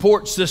a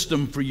support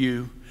system for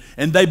you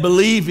and they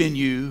believe in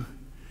you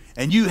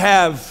and you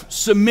have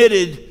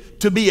submitted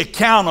to be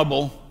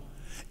accountable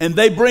and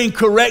they bring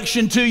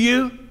correction to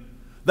you,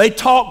 they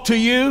talk to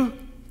you,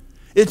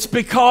 it's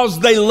because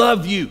they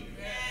love you.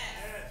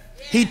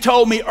 He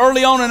told me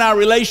early on in our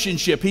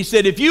relationship, he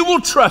said, if you will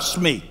trust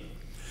me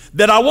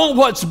that I want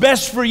what's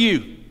best for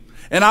you,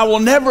 and I will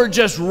never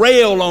just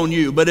rail on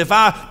you, but if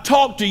I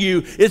talk to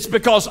you, it's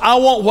because I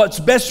want what's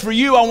best for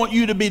you. I want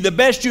you to be the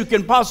best you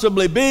can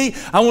possibly be.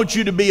 I want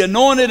you to be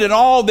anointed in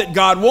all that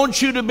God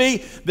wants you to be.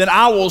 Then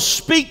I will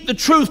speak the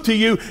truth to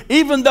you,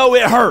 even though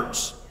it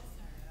hurts.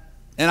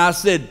 And I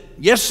said,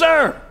 yes,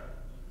 sir.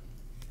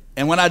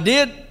 And when I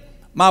did,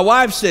 my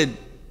wife said,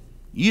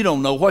 you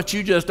don't know what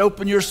you just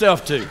opened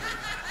yourself to.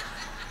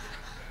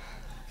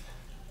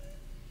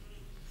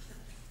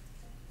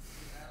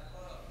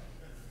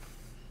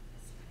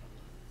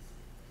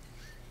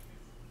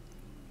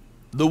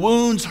 The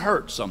wounds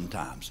hurt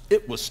sometimes.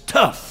 It was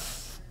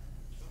tough.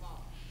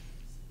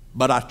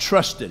 But I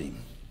trusted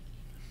him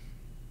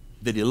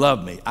that he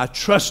loved me. I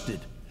trusted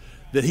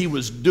that he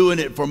was doing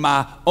it for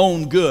my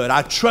own good.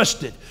 I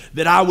trusted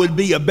that I would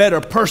be a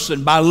better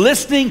person by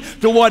listening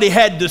to what he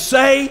had to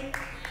say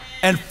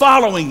and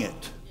following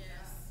it.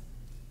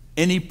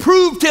 And he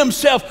proved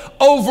himself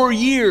over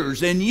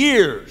years and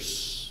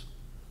years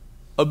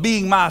of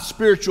being my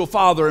spiritual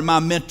father and my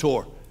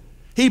mentor.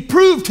 He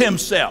proved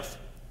himself.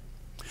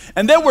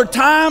 And there were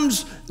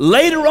times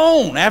later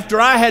on, after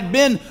I had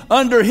been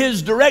under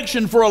his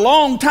direction for a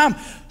long time,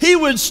 he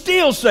would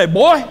still say,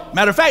 boy,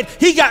 matter of fact,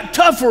 he got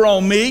tougher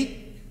on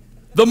me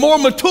the more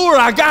mature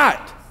I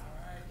got.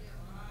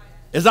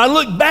 As I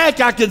look back,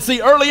 I could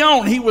see early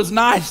on he was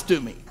nice to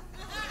me.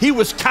 He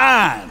was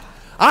kind.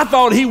 I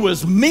thought he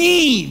was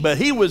mean, but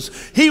he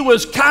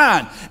was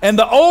kind. And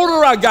the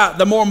older I got,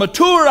 the more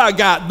mature I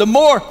got, the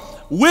more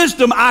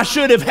wisdom I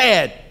should have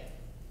had.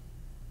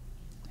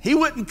 He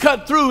wouldn't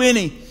cut through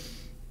any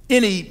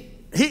he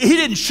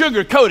didn't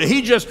sugarcoat it.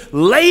 He just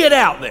lay it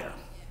out there.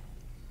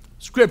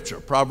 Scripture,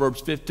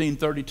 Proverbs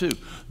 15:32.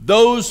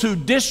 Those who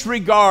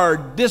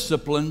disregard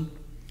discipline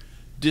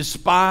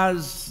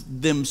despise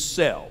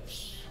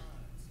themselves,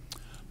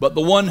 but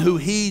the one who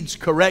heeds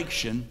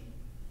correction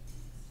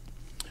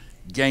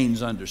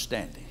gains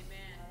understanding.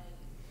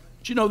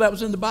 Did you know that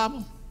was in the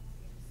Bible?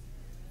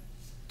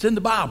 It's in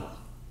the Bible.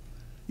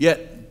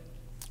 Yet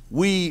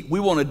we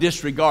want to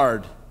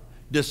disregard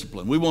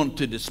discipline. We want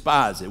to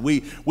despise it.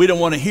 We don't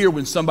want to hear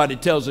when somebody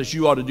tells us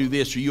you ought to do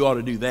this or you ought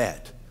to do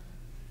that.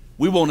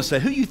 We want to say,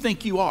 who you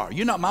think you are?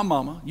 You're not my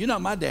mama. You're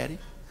not my daddy.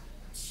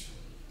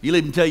 You'll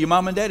even tell your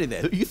mom and daddy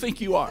that. Who you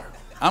think you are?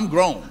 I'm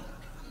grown.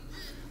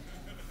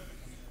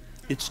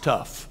 It's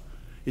tough.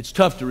 It's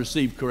tough to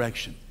receive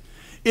correction.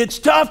 It's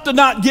tough to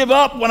not give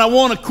up when I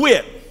want to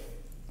quit.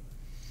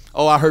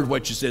 Oh, I heard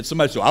what you said.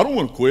 Somebody said, I don't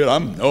want to quit.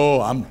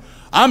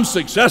 I'm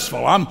successful.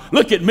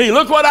 Look at me.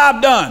 Look what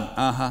I've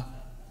done.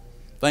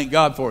 Thank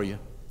God for you.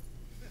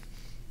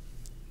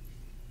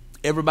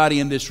 Everybody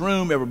in this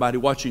room, everybody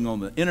watching on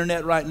the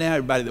internet right now,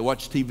 everybody that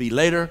watches TV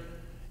later,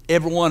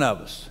 every one of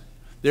us,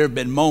 there have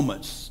been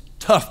moments,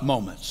 tough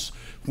moments,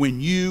 when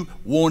you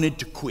wanted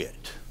to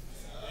quit.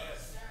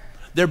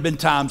 There have been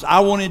times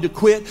I wanted to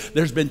quit.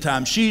 There's been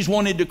times she's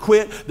wanted to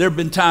quit. There have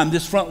been times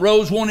this front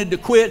row's wanted to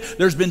quit.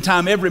 There's been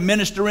time every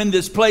minister in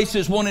this place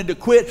has wanted to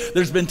quit.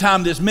 There's been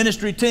time this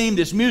ministry team,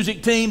 this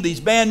music team,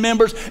 these band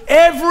members,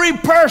 every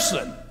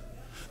person.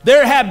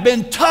 There have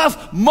been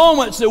tough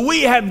moments that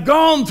we have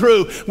gone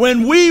through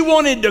when we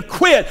wanted to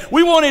quit.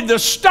 We wanted to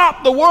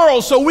stop the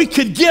world so we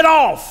could get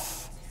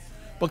off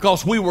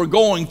because we were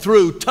going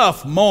through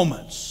tough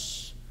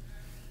moments.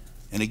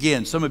 And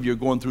again, some of you are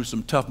going through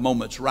some tough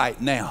moments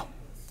right now.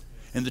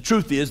 And the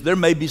truth is, there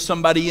may be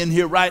somebody in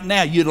here right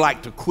now you'd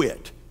like to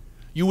quit.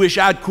 You wish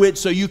I'd quit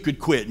so you could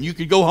quit and you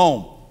could go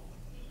home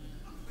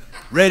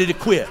ready to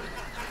quit.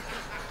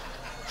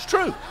 It's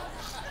true.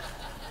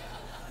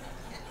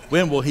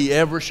 When will he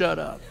ever shut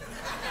up?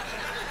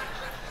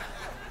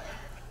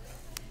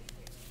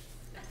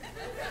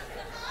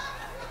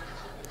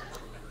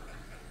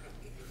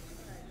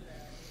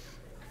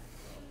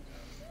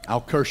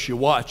 I'll curse your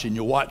watch and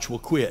your watch will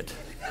quit.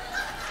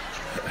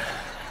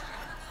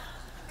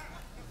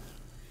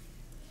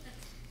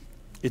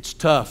 It's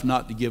tough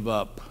not to give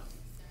up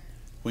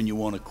when you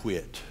want to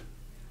quit.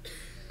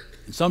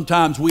 And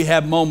sometimes we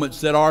have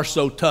moments that are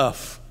so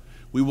tough,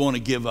 we want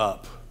to give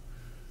up.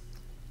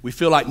 We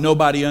feel like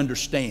nobody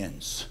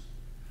understands.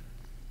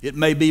 It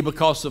may be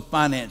because of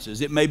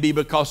finances. It may be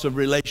because of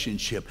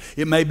relationship.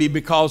 It may be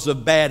because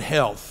of bad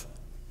health.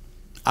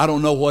 I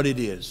don't know what it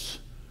is,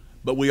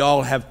 but we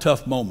all have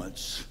tough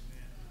moments.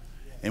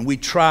 And we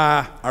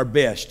try our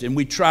best, and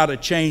we try to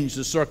change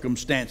the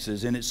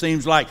circumstances. And it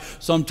seems like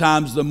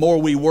sometimes the more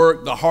we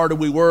work, the harder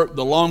we work,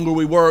 the longer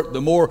we work,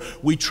 the more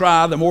we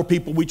try, the more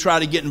people we try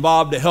to get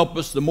involved to help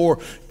us, the more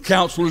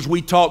counselors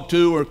we talk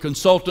to or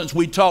consultants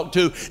we talk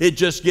to, it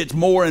just gets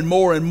more and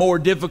more and more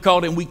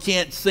difficult, and we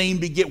can't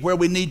seem to get where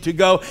we need to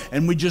go,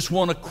 and we just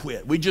want to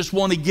quit. We just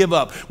want to give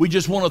up. We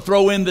just want to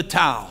throw in the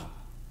towel.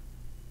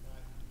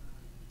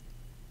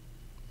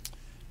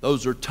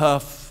 Those are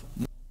tough.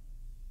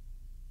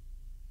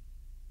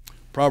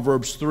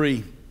 Proverbs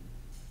 3,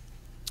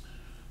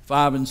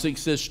 5 and 6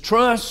 says,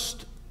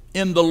 trust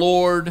in the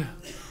Lord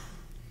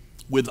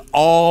with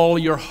all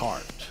your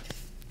heart.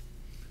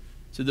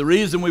 So the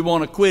reason we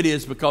want to quit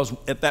is because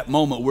at that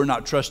moment we're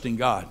not trusting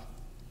God.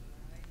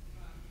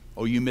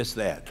 Oh, you missed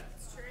that.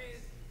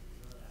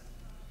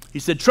 He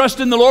said, trust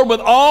in the Lord with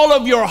all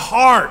of your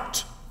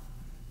heart.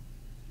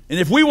 And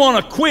if we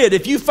want to quit,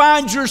 if you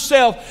find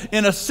yourself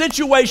in a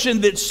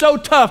situation that's so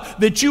tough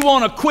that you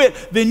want to quit,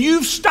 then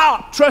you've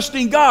stopped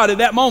trusting God at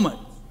that moment.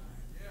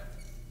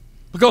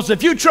 Because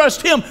if you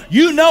trust Him,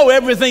 you know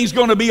everything's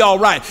going to be all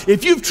right.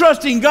 If you've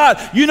trusted God,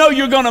 you know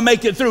you're going to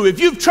make it through. If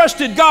you've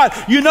trusted God,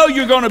 you know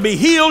you're going to be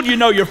healed. You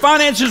know your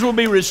finances will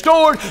be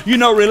restored. You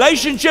know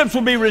relationships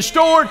will be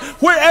restored.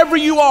 Wherever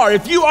you are,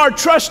 if you are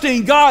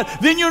trusting God,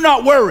 then you're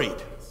not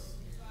worried.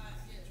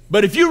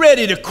 But if you're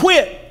ready to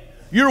quit,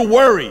 you're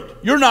worried.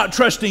 You're not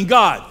trusting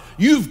God.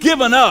 You've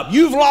given up.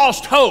 You've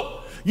lost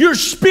hope. Your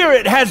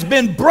spirit has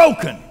been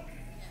broken.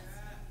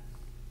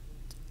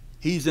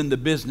 He's in the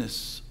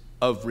business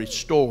of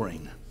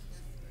restoring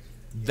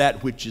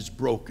that which is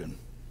broken.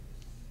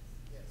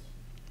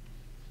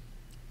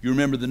 You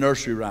remember the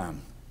nursery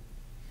rhyme?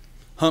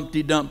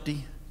 Humpty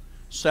Dumpty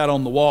sat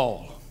on the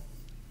wall.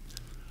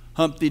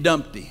 Humpty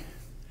Dumpty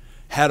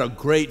had a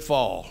great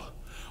fall.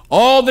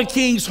 All the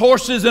king's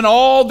horses and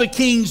all the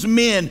king's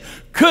men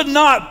could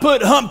not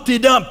put Humpty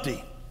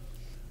Dumpty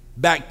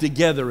back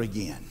together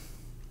again.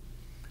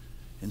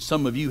 And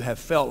some of you have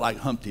felt like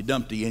Humpty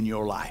Dumpty in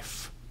your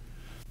life.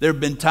 There have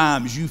been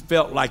times you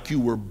felt like you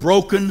were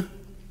broken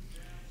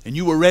and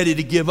you were ready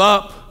to give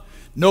up.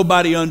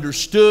 Nobody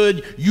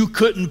understood. You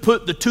couldn't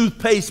put the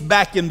toothpaste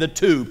back in the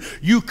tube.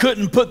 You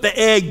couldn't put the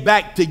egg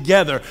back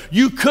together.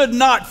 You could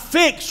not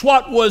fix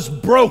what was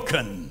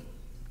broken.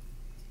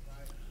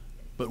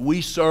 But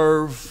we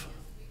serve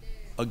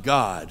a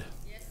God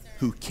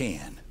who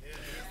can.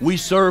 We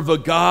serve a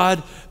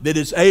God that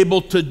is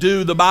able to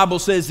do, the Bible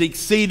says,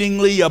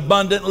 exceedingly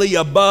abundantly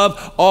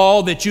above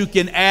all that you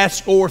can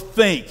ask or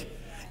think.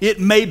 It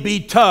may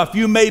be tough.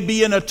 You may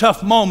be in a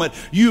tough moment.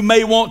 You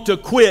may want to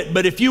quit.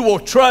 But if you will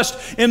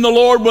trust in the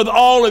Lord with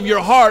all of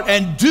your heart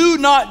and do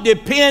not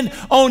depend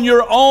on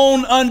your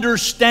own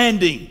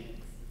understanding.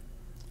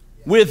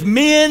 With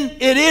men,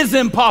 it is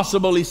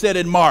impossible, he said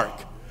in Mark.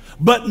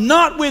 But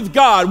not with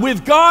God.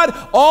 With God,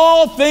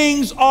 all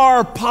things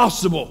are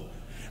possible.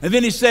 And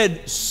then he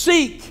said,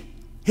 seek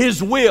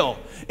his will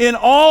in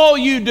all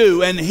you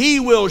do, and he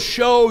will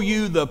show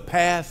you the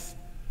path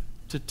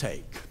to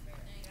take.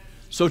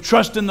 So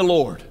trust in the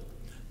Lord,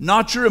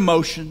 not your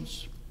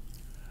emotions,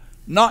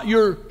 not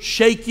your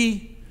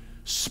shaky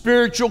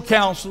spiritual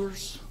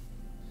counselors.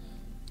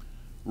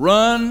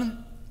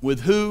 Run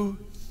with who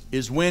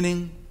is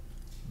winning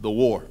the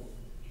war.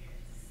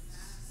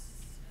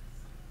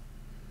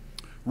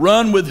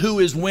 Run with who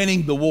is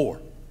winning the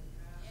war.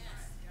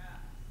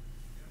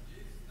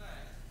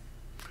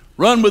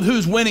 Run with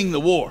who's winning the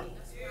war.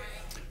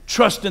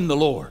 Trust in the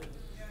Lord.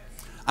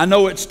 I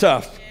know it's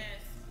tough.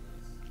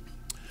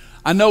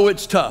 I know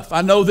it's tough.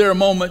 I know there are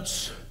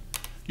moments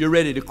you're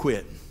ready to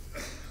quit.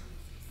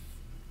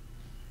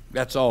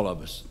 That's all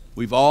of us.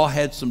 We've all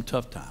had some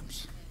tough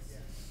times.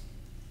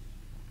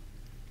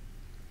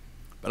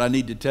 But I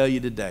need to tell you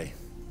today,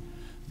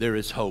 there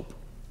is hope.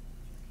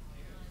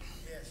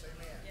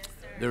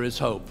 There is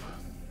hope.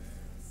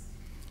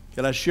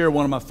 Can I share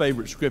one of my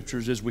favorite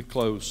scriptures as we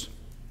close?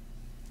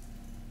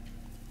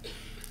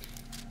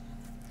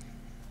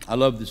 I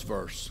love this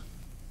verse.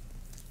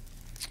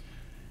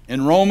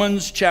 In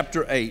Romans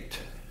chapter 8,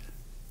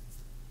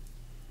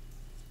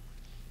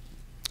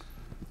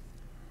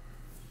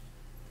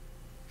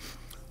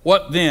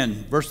 what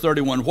then, verse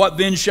 31, what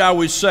then shall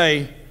we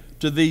say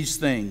to these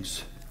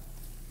things?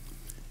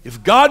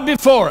 If God be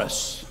for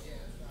us,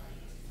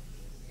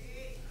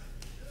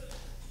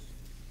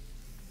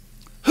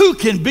 who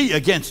can be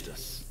against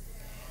us?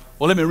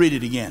 Well, let me read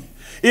it again.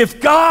 If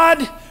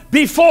God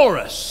be for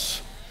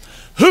us,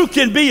 who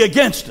can be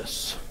against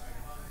us?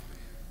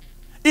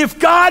 If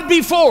God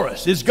be for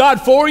us, is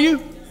God for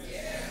you?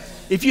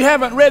 Yes. If you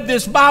haven't read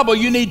this Bible,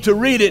 you need to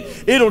read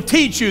it. It'll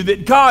teach you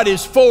that God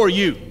is for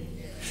you.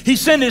 He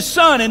sent his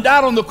son and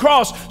died on the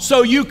cross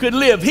so you could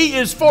live. He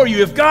is for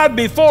you. If God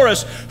be for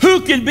us,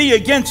 who can be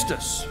against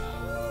us?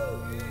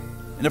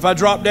 And if I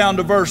drop down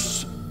to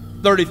verse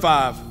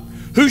 35,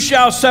 who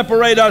shall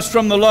separate us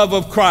from the love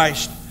of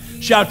Christ?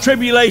 Shall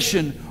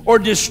tribulation or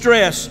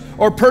distress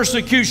or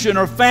persecution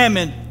or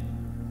famine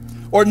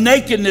or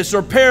nakedness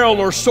or peril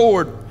or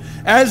sword?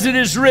 As it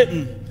is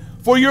written,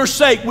 for your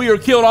sake we are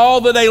killed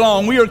all the day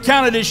long. We are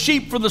counted as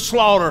sheep for the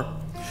slaughter.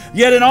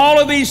 Yet in all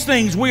of these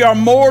things we are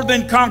more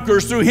than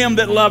conquerors through him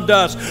that loved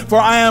us. For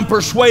I am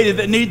persuaded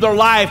that neither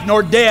life,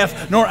 nor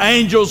death, nor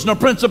angels, nor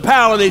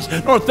principalities,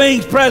 nor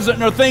things present,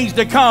 nor things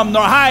to come,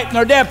 nor height,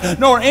 nor depth,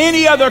 nor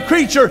any other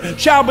creature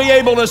shall be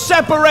able to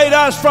separate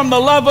us from the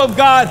love of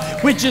God,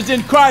 which is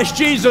in Christ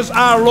Jesus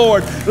our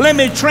Lord. Let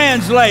me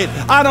translate.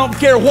 I don't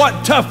care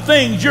what tough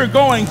things you're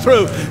going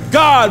through.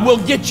 God will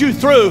get you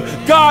through.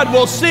 God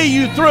will see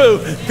you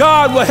through.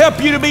 God will help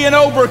you to be an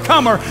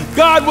overcomer.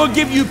 God will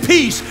give you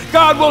peace.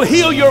 God will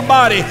heal your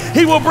body.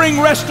 He will bring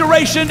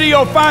restoration to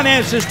your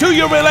finances, to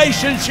your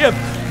relationship.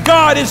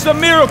 God is the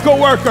miracle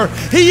worker.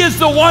 He is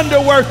the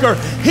wonder worker.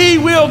 He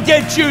will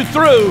get you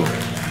through.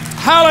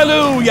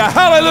 Hallelujah,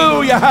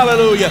 hallelujah,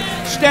 hallelujah.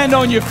 Stand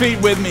on your feet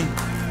with me.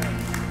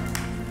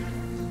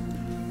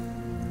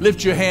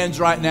 Lift your hands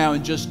right now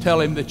and just tell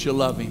him that you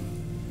love him.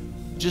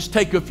 Just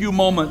take a few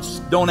moments.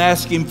 Don't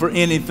ask him for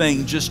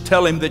anything. Just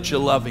tell him that you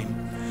love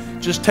him.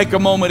 Just take a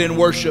moment and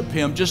worship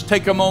him. Just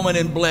take a moment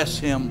and bless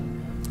him.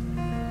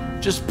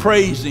 Just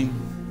praise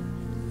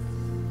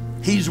him.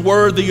 He's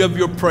worthy of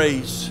your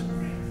praise.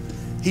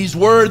 He's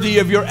worthy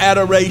of your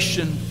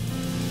adoration.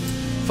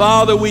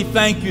 Father, we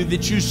thank you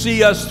that you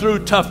see us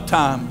through tough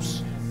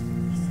times.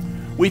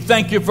 We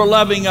thank you for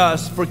loving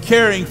us, for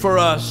caring for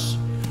us.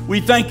 We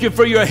thank you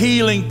for your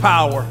healing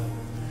power.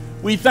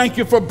 We thank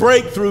you for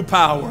breakthrough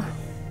power.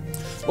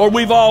 Lord,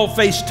 we've all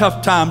faced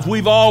tough times.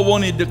 We've all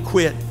wanted to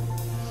quit.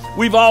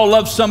 We've all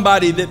loved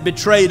somebody that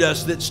betrayed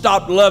us, that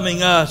stopped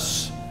loving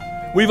us.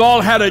 We've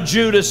all had a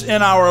Judas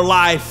in our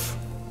life.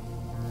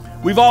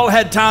 We've all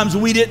had times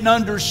we didn't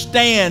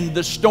understand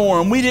the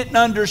storm. We didn't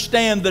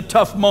understand the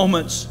tough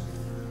moments.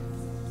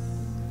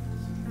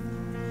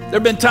 There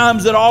have been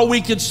times that all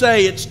we could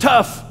say, it's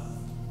tough.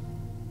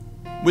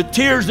 With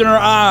tears in our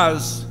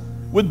eyes,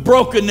 with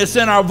brokenness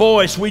in our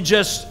voice, we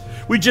just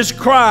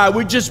cry.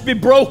 We just be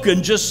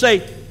broken. Just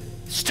say,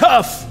 it's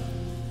tough.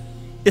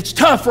 It's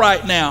tough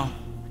right now.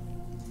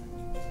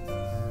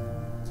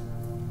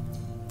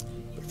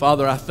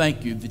 Father, I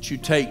thank you that you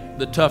take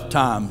the tough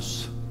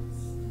times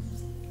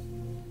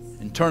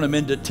and turn them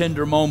into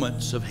tender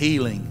moments of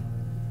healing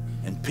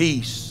and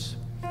peace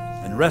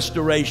and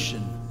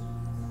restoration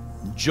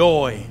and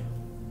joy,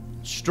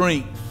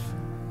 strength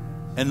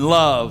and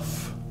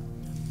love.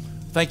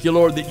 Thank you,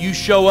 Lord, that you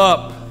show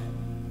up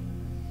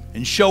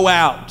and show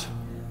out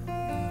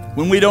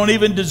when we don't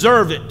even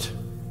deserve it,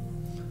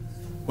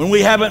 when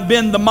we haven't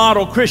been the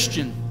model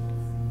Christian,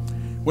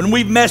 when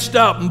we've messed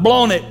up and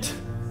blown it.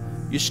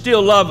 You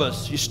still love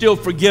us. You still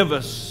forgive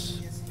us.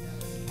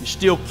 You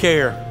still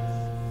care.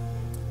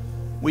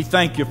 We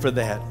thank you for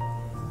that.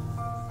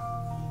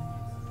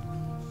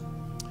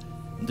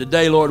 And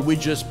today, Lord, we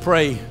just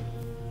pray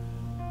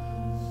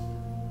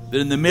that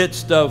in the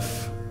midst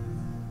of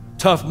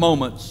tough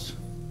moments,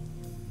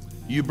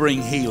 you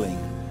bring healing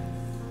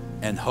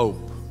and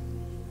hope.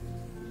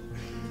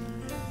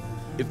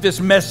 If this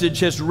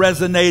message has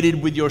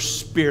resonated with your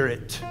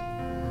spirit,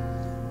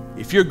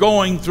 if you're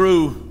going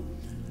through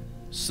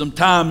some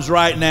times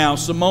right now,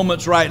 some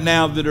moments right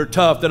now that are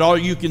tough, that all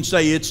you can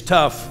say, it's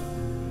tough,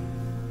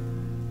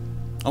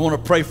 I want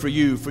to pray for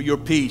you, for your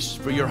peace,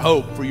 for your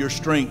hope, for your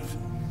strength.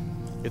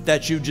 If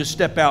that's you, just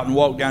step out and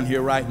walk down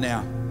here right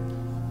now.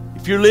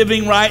 If you're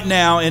living right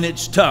now and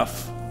it's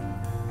tough,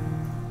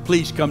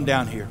 please come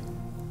down here.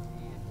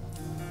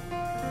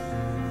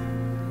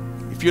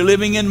 If you're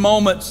living in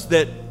moments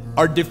that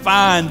are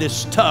defined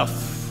as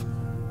tough,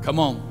 come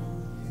on.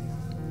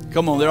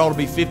 Come on, there ought to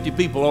be 50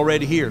 people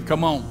already here.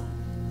 Come on.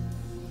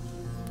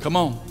 Come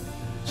on.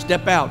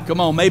 Step out. Come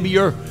on. Maybe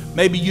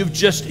you've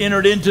just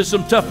entered into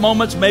some tough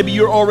moments. Maybe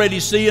you're already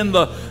seeing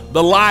the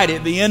light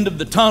at the end of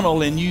the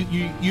tunnel and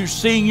you're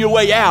seeing your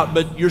way out,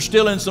 but you're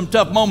still in some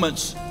tough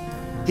moments.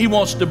 He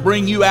wants to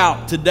bring you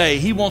out today.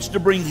 He wants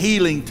to bring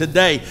healing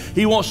today.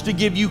 He wants to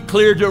give you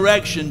clear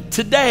direction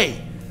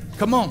today.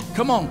 Come on,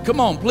 come on, come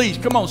on, please,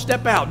 come on,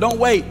 step out. Don't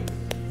wait.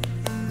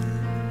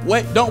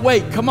 Don't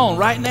wait. Come on,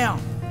 right now.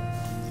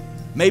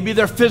 Maybe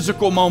they're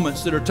physical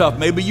moments that are tough.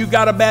 Maybe you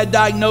got a bad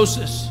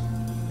diagnosis.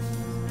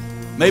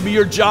 Maybe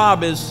your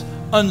job is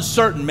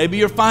uncertain. Maybe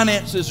your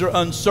finances are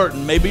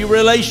uncertain. Maybe your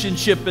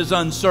relationship is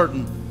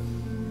uncertain.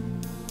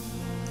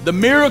 The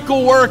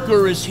miracle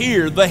worker is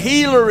here. The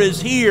healer is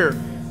here.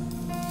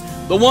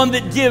 The one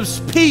that gives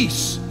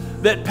peace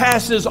that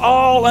passes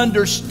all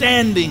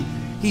understanding.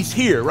 He's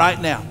here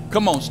right now.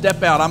 Come on,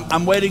 step out.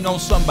 I'm waiting on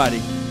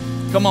somebody.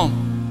 Come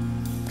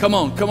on. Come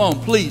on, come on,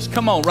 please.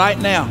 Come on right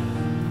now.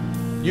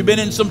 You've been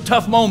in some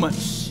tough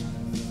moments.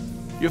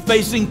 You're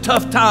facing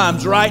tough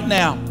times right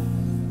now.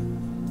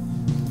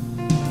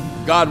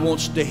 God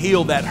wants to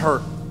heal that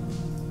hurt.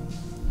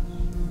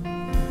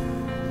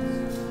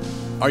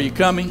 Are you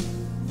coming?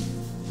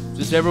 Is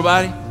this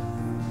everybody?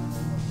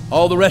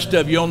 All the rest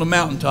of you on the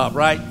mountaintop,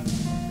 right?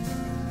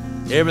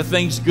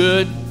 Everything's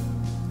good.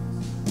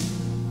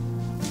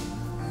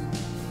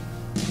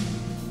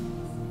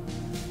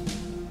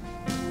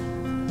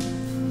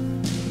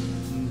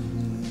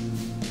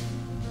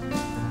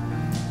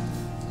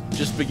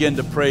 Just begin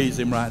to praise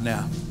Him right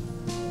now.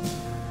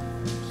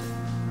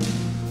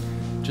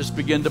 Just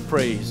begin to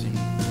praise Him.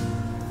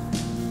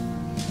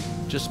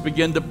 Just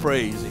begin to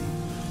praise Him.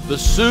 The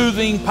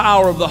soothing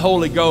power of the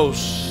Holy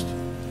Ghost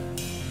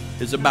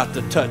is about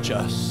to touch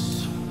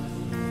us.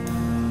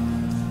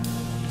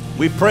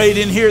 We prayed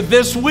in here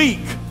this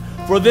week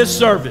for this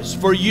service,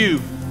 for you.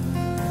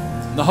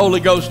 And the Holy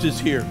Ghost is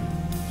here.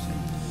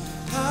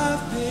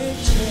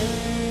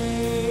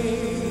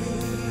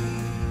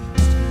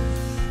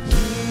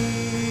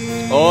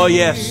 Oh,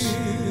 yes.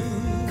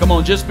 Come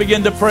on, just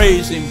begin to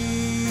praise Him.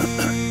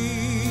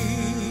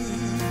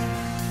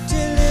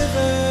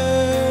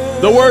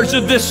 The words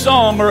of this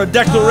song are a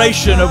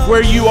declaration of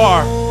where you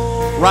are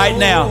right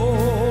now.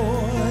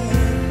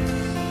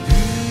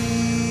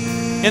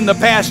 In the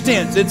past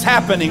tense, it's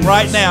happening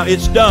right now.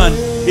 It's done.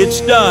 It's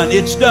done.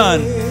 It's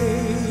done.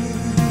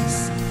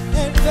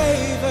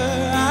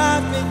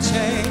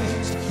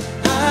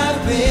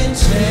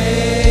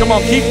 Come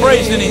on, keep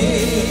praising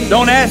Him.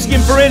 Don't ask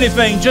Him for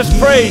anything. Just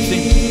praise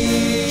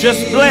Him.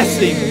 Just bless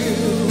Him.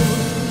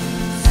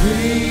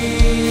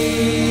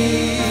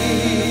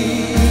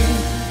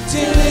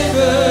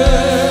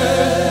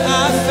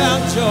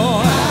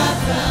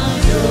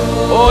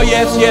 Oh,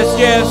 yes, yes,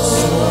 yes.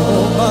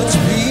 So much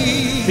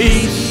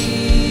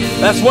peace.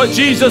 That's what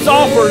Jesus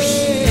offers.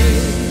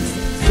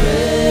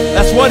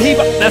 That's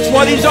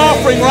what He's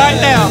offering right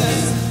now.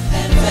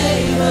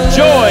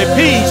 Joy,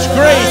 peace,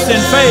 grace,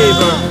 and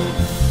favor.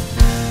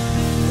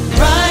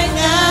 Right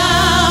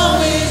now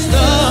is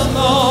the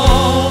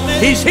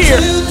moment. He's here.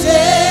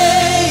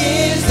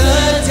 Today is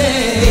the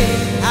day.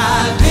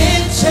 I've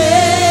been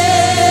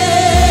changed.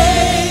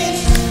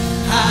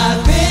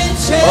 I've been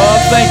changed. Oh,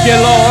 thank you,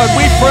 Lord.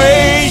 We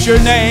praise your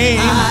name.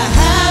 I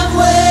have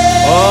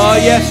waited. Oh,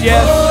 yes,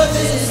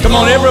 yes. Come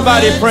on,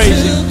 everybody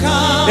praise Him.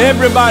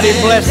 Everybody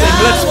bless Him.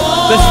 Let's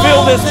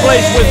fill this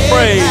place with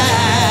praise.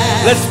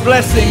 Let's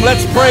bless Him.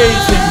 Let's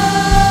praise Him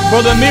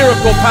for the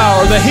miracle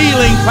power, the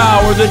healing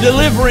power, the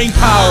delivering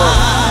power.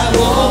 I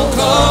won't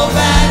go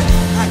back.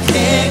 I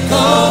can't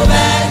go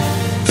back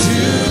to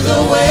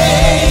the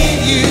way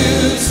it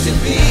used to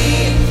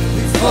be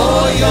before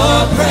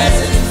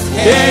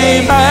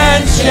came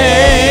and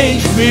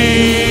changed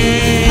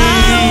me.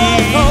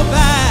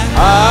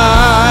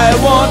 I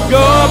won't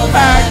go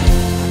back.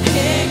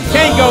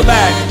 Can't go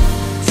back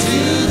to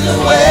the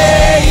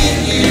way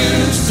it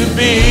used to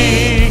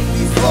be.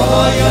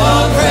 before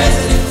your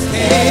presence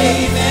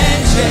came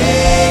and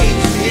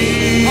changed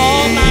me.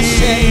 All my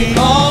shame,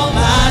 all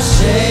my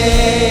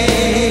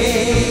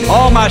shame,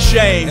 all my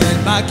shame,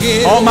 and my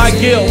guilt, all my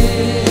guilt,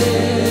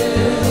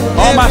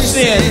 all my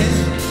sins,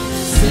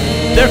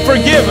 they're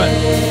forgiven.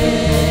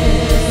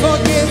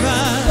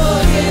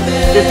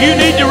 If you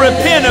need to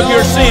repent of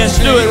your sins,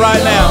 do it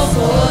right now.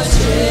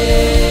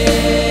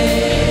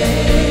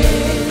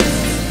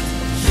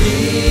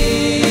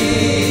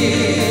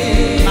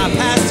 My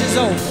past is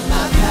over.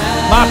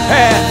 My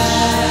past,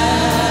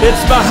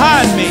 it's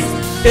behind me.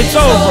 It's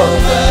over.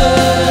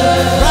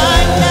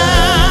 Right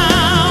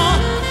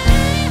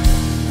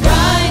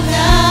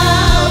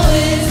now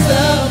is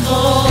the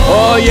moment.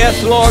 Oh yes,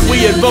 Lord,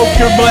 we invoke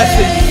your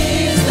blessing.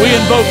 We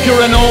invoke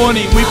your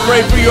anointing. We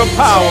pray for your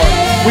power.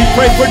 We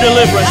pray for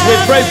deliverance. We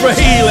pray for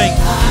healing.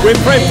 We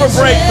pray for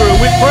breakthrough.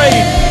 We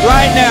pray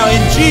right now in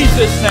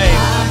Jesus' name.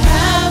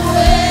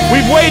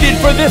 We've waited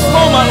for this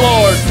moment,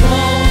 Lord.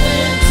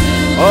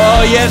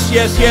 Oh, yes,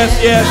 yes, yes,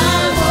 yes.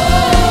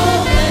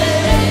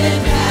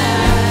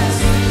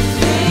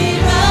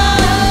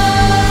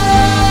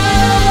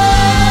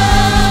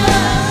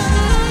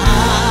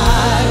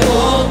 I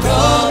won't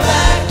go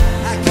back.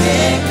 I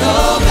can't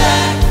go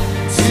back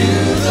to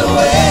the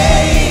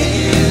way it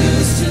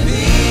used to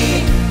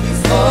be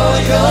before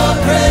your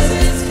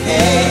presence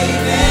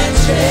came and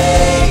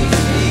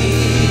changed me.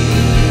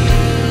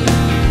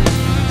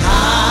 I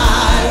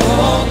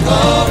won't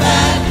go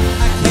back.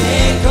 I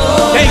can't go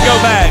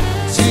back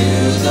to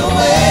the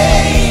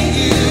way it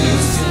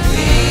used to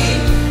be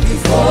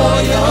before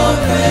your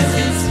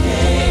presence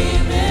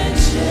came and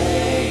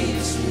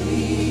changed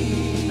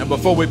me. Now,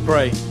 before we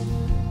pray,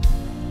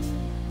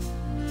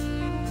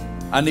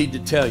 I need to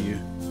tell you,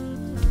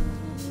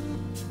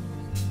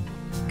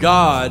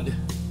 God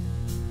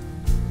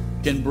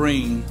can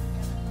bring,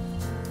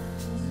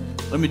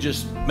 let me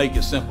just make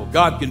it simple.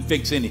 God can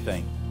fix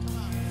anything.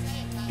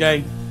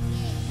 Okay?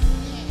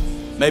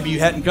 Maybe you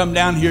hadn't come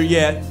down here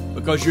yet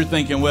because you're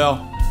thinking,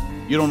 well,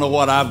 you don't know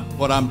what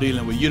I'm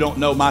dealing with. You don't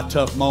know my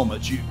tough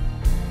moments.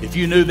 If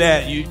you knew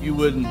that, you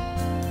wouldn't.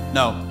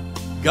 No.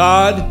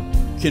 God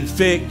can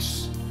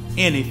fix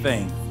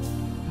anything.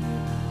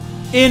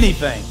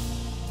 Anything.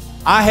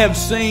 I have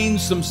seen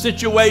some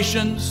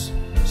situations,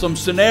 some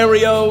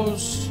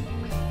scenarios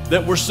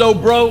that were so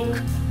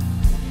broke,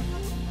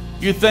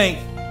 you think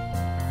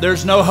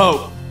there's no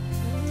hope.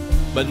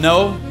 But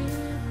no,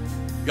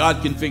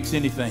 God can fix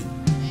anything.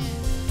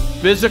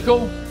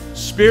 Physical,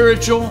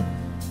 spiritual,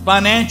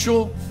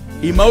 financial,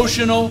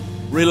 emotional,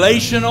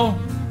 relational.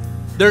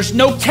 There's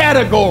no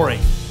category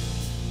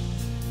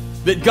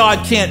that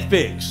God can't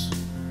fix.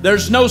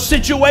 There's no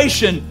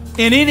situation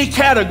in any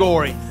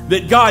category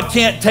that God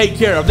can't take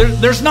care of.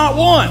 There's not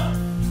one.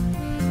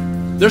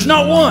 There's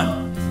not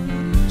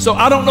one. So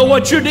I don't know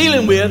what you're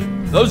dealing with.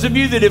 Those of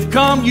you that have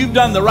come, you've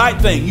done the right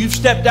thing. You've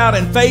stepped out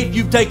in faith.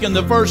 You've taken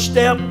the first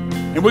step.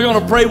 And we're going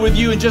to pray with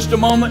you in just a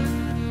moment.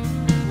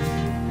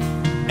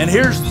 And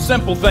here's the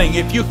simple thing.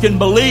 If you can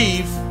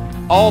believe,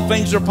 all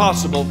things are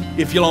possible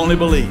if you'll only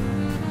believe.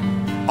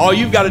 All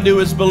you've got to do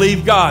is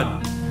believe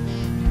God.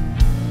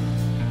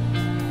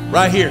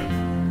 Right here.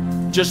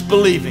 Just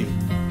believe Him.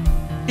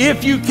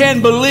 If you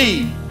can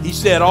believe, He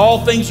said,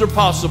 all things are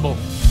possible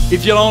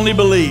if you'll only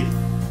believe.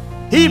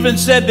 He even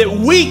said that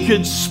we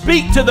could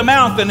speak to the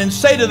mountain and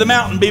say to the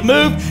mountain, be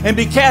moved and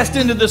be cast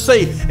into the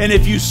sea. And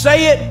if you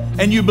say it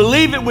and you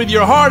believe it with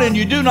your heart and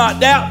you do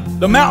not doubt,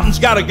 the mountain's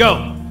got to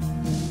go.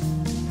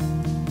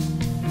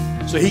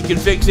 So He can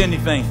fix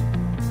anything.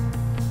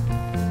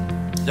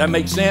 Does that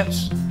make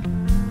sense?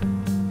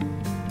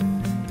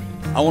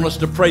 I want us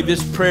to pray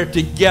this prayer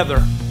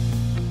together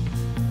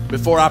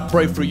before I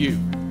pray for you.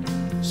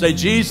 Say,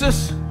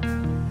 Jesus,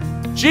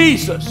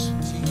 Jesus,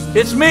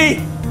 it's me.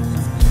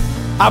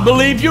 I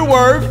believe your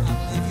word,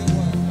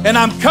 and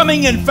I'm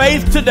coming in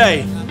faith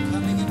today.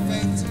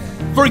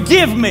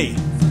 Forgive me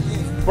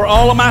for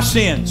all of my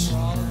sins.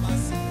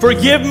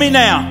 Forgive me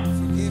now.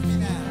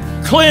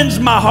 Cleanse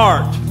my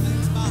heart,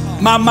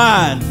 my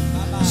mind.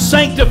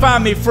 Sanctify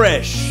me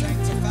fresh.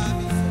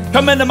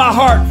 Come into my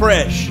heart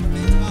fresh.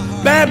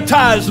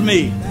 Baptize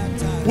me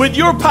with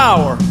your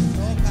power,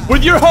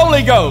 with your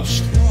Holy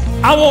Ghost.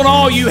 I want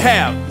all you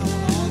have.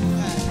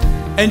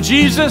 And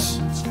Jesus,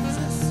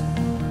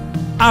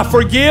 I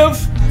forgive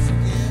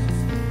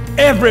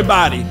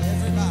everybody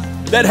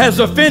that has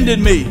offended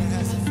me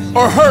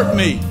or hurt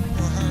me.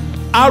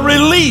 I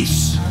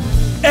release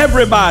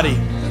everybody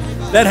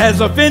that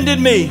has offended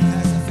me.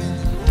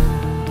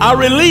 I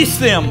release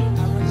them.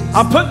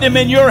 I put them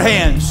in your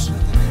hands.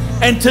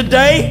 And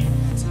today,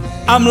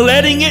 I'm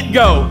letting it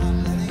go.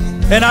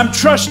 And I'm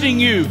trusting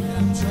you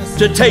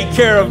to take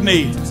care of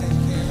me.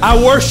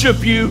 I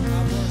worship you.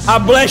 I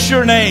bless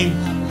your name.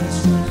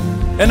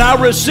 And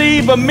I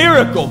receive a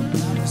miracle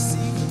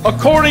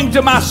according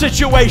to my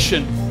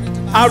situation.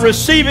 I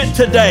receive it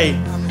today.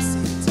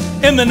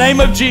 In the name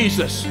of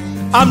Jesus.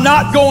 I'm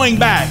not going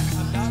back.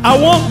 I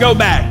won't go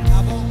back.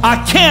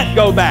 I can't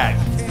go back.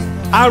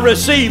 I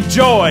receive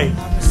joy.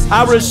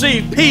 I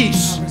receive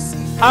peace.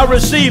 I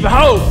receive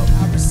hope.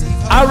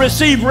 I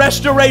receive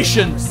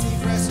restoration.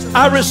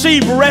 I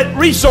receive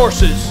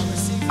resources.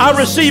 I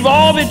receive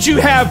all that you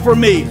have for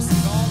me.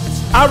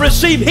 I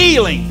receive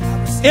healing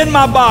in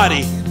my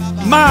body,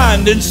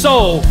 mind, and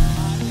soul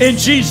in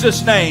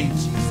Jesus' name.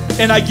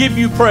 And I give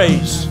you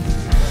praise.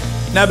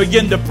 Now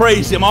begin to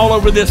praise Him all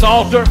over this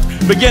altar.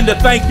 Begin to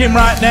thank Him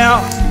right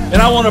now.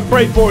 And I want to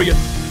pray for you.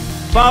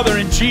 Father,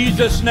 in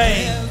Jesus'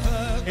 name.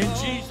 In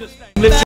Jesus' name.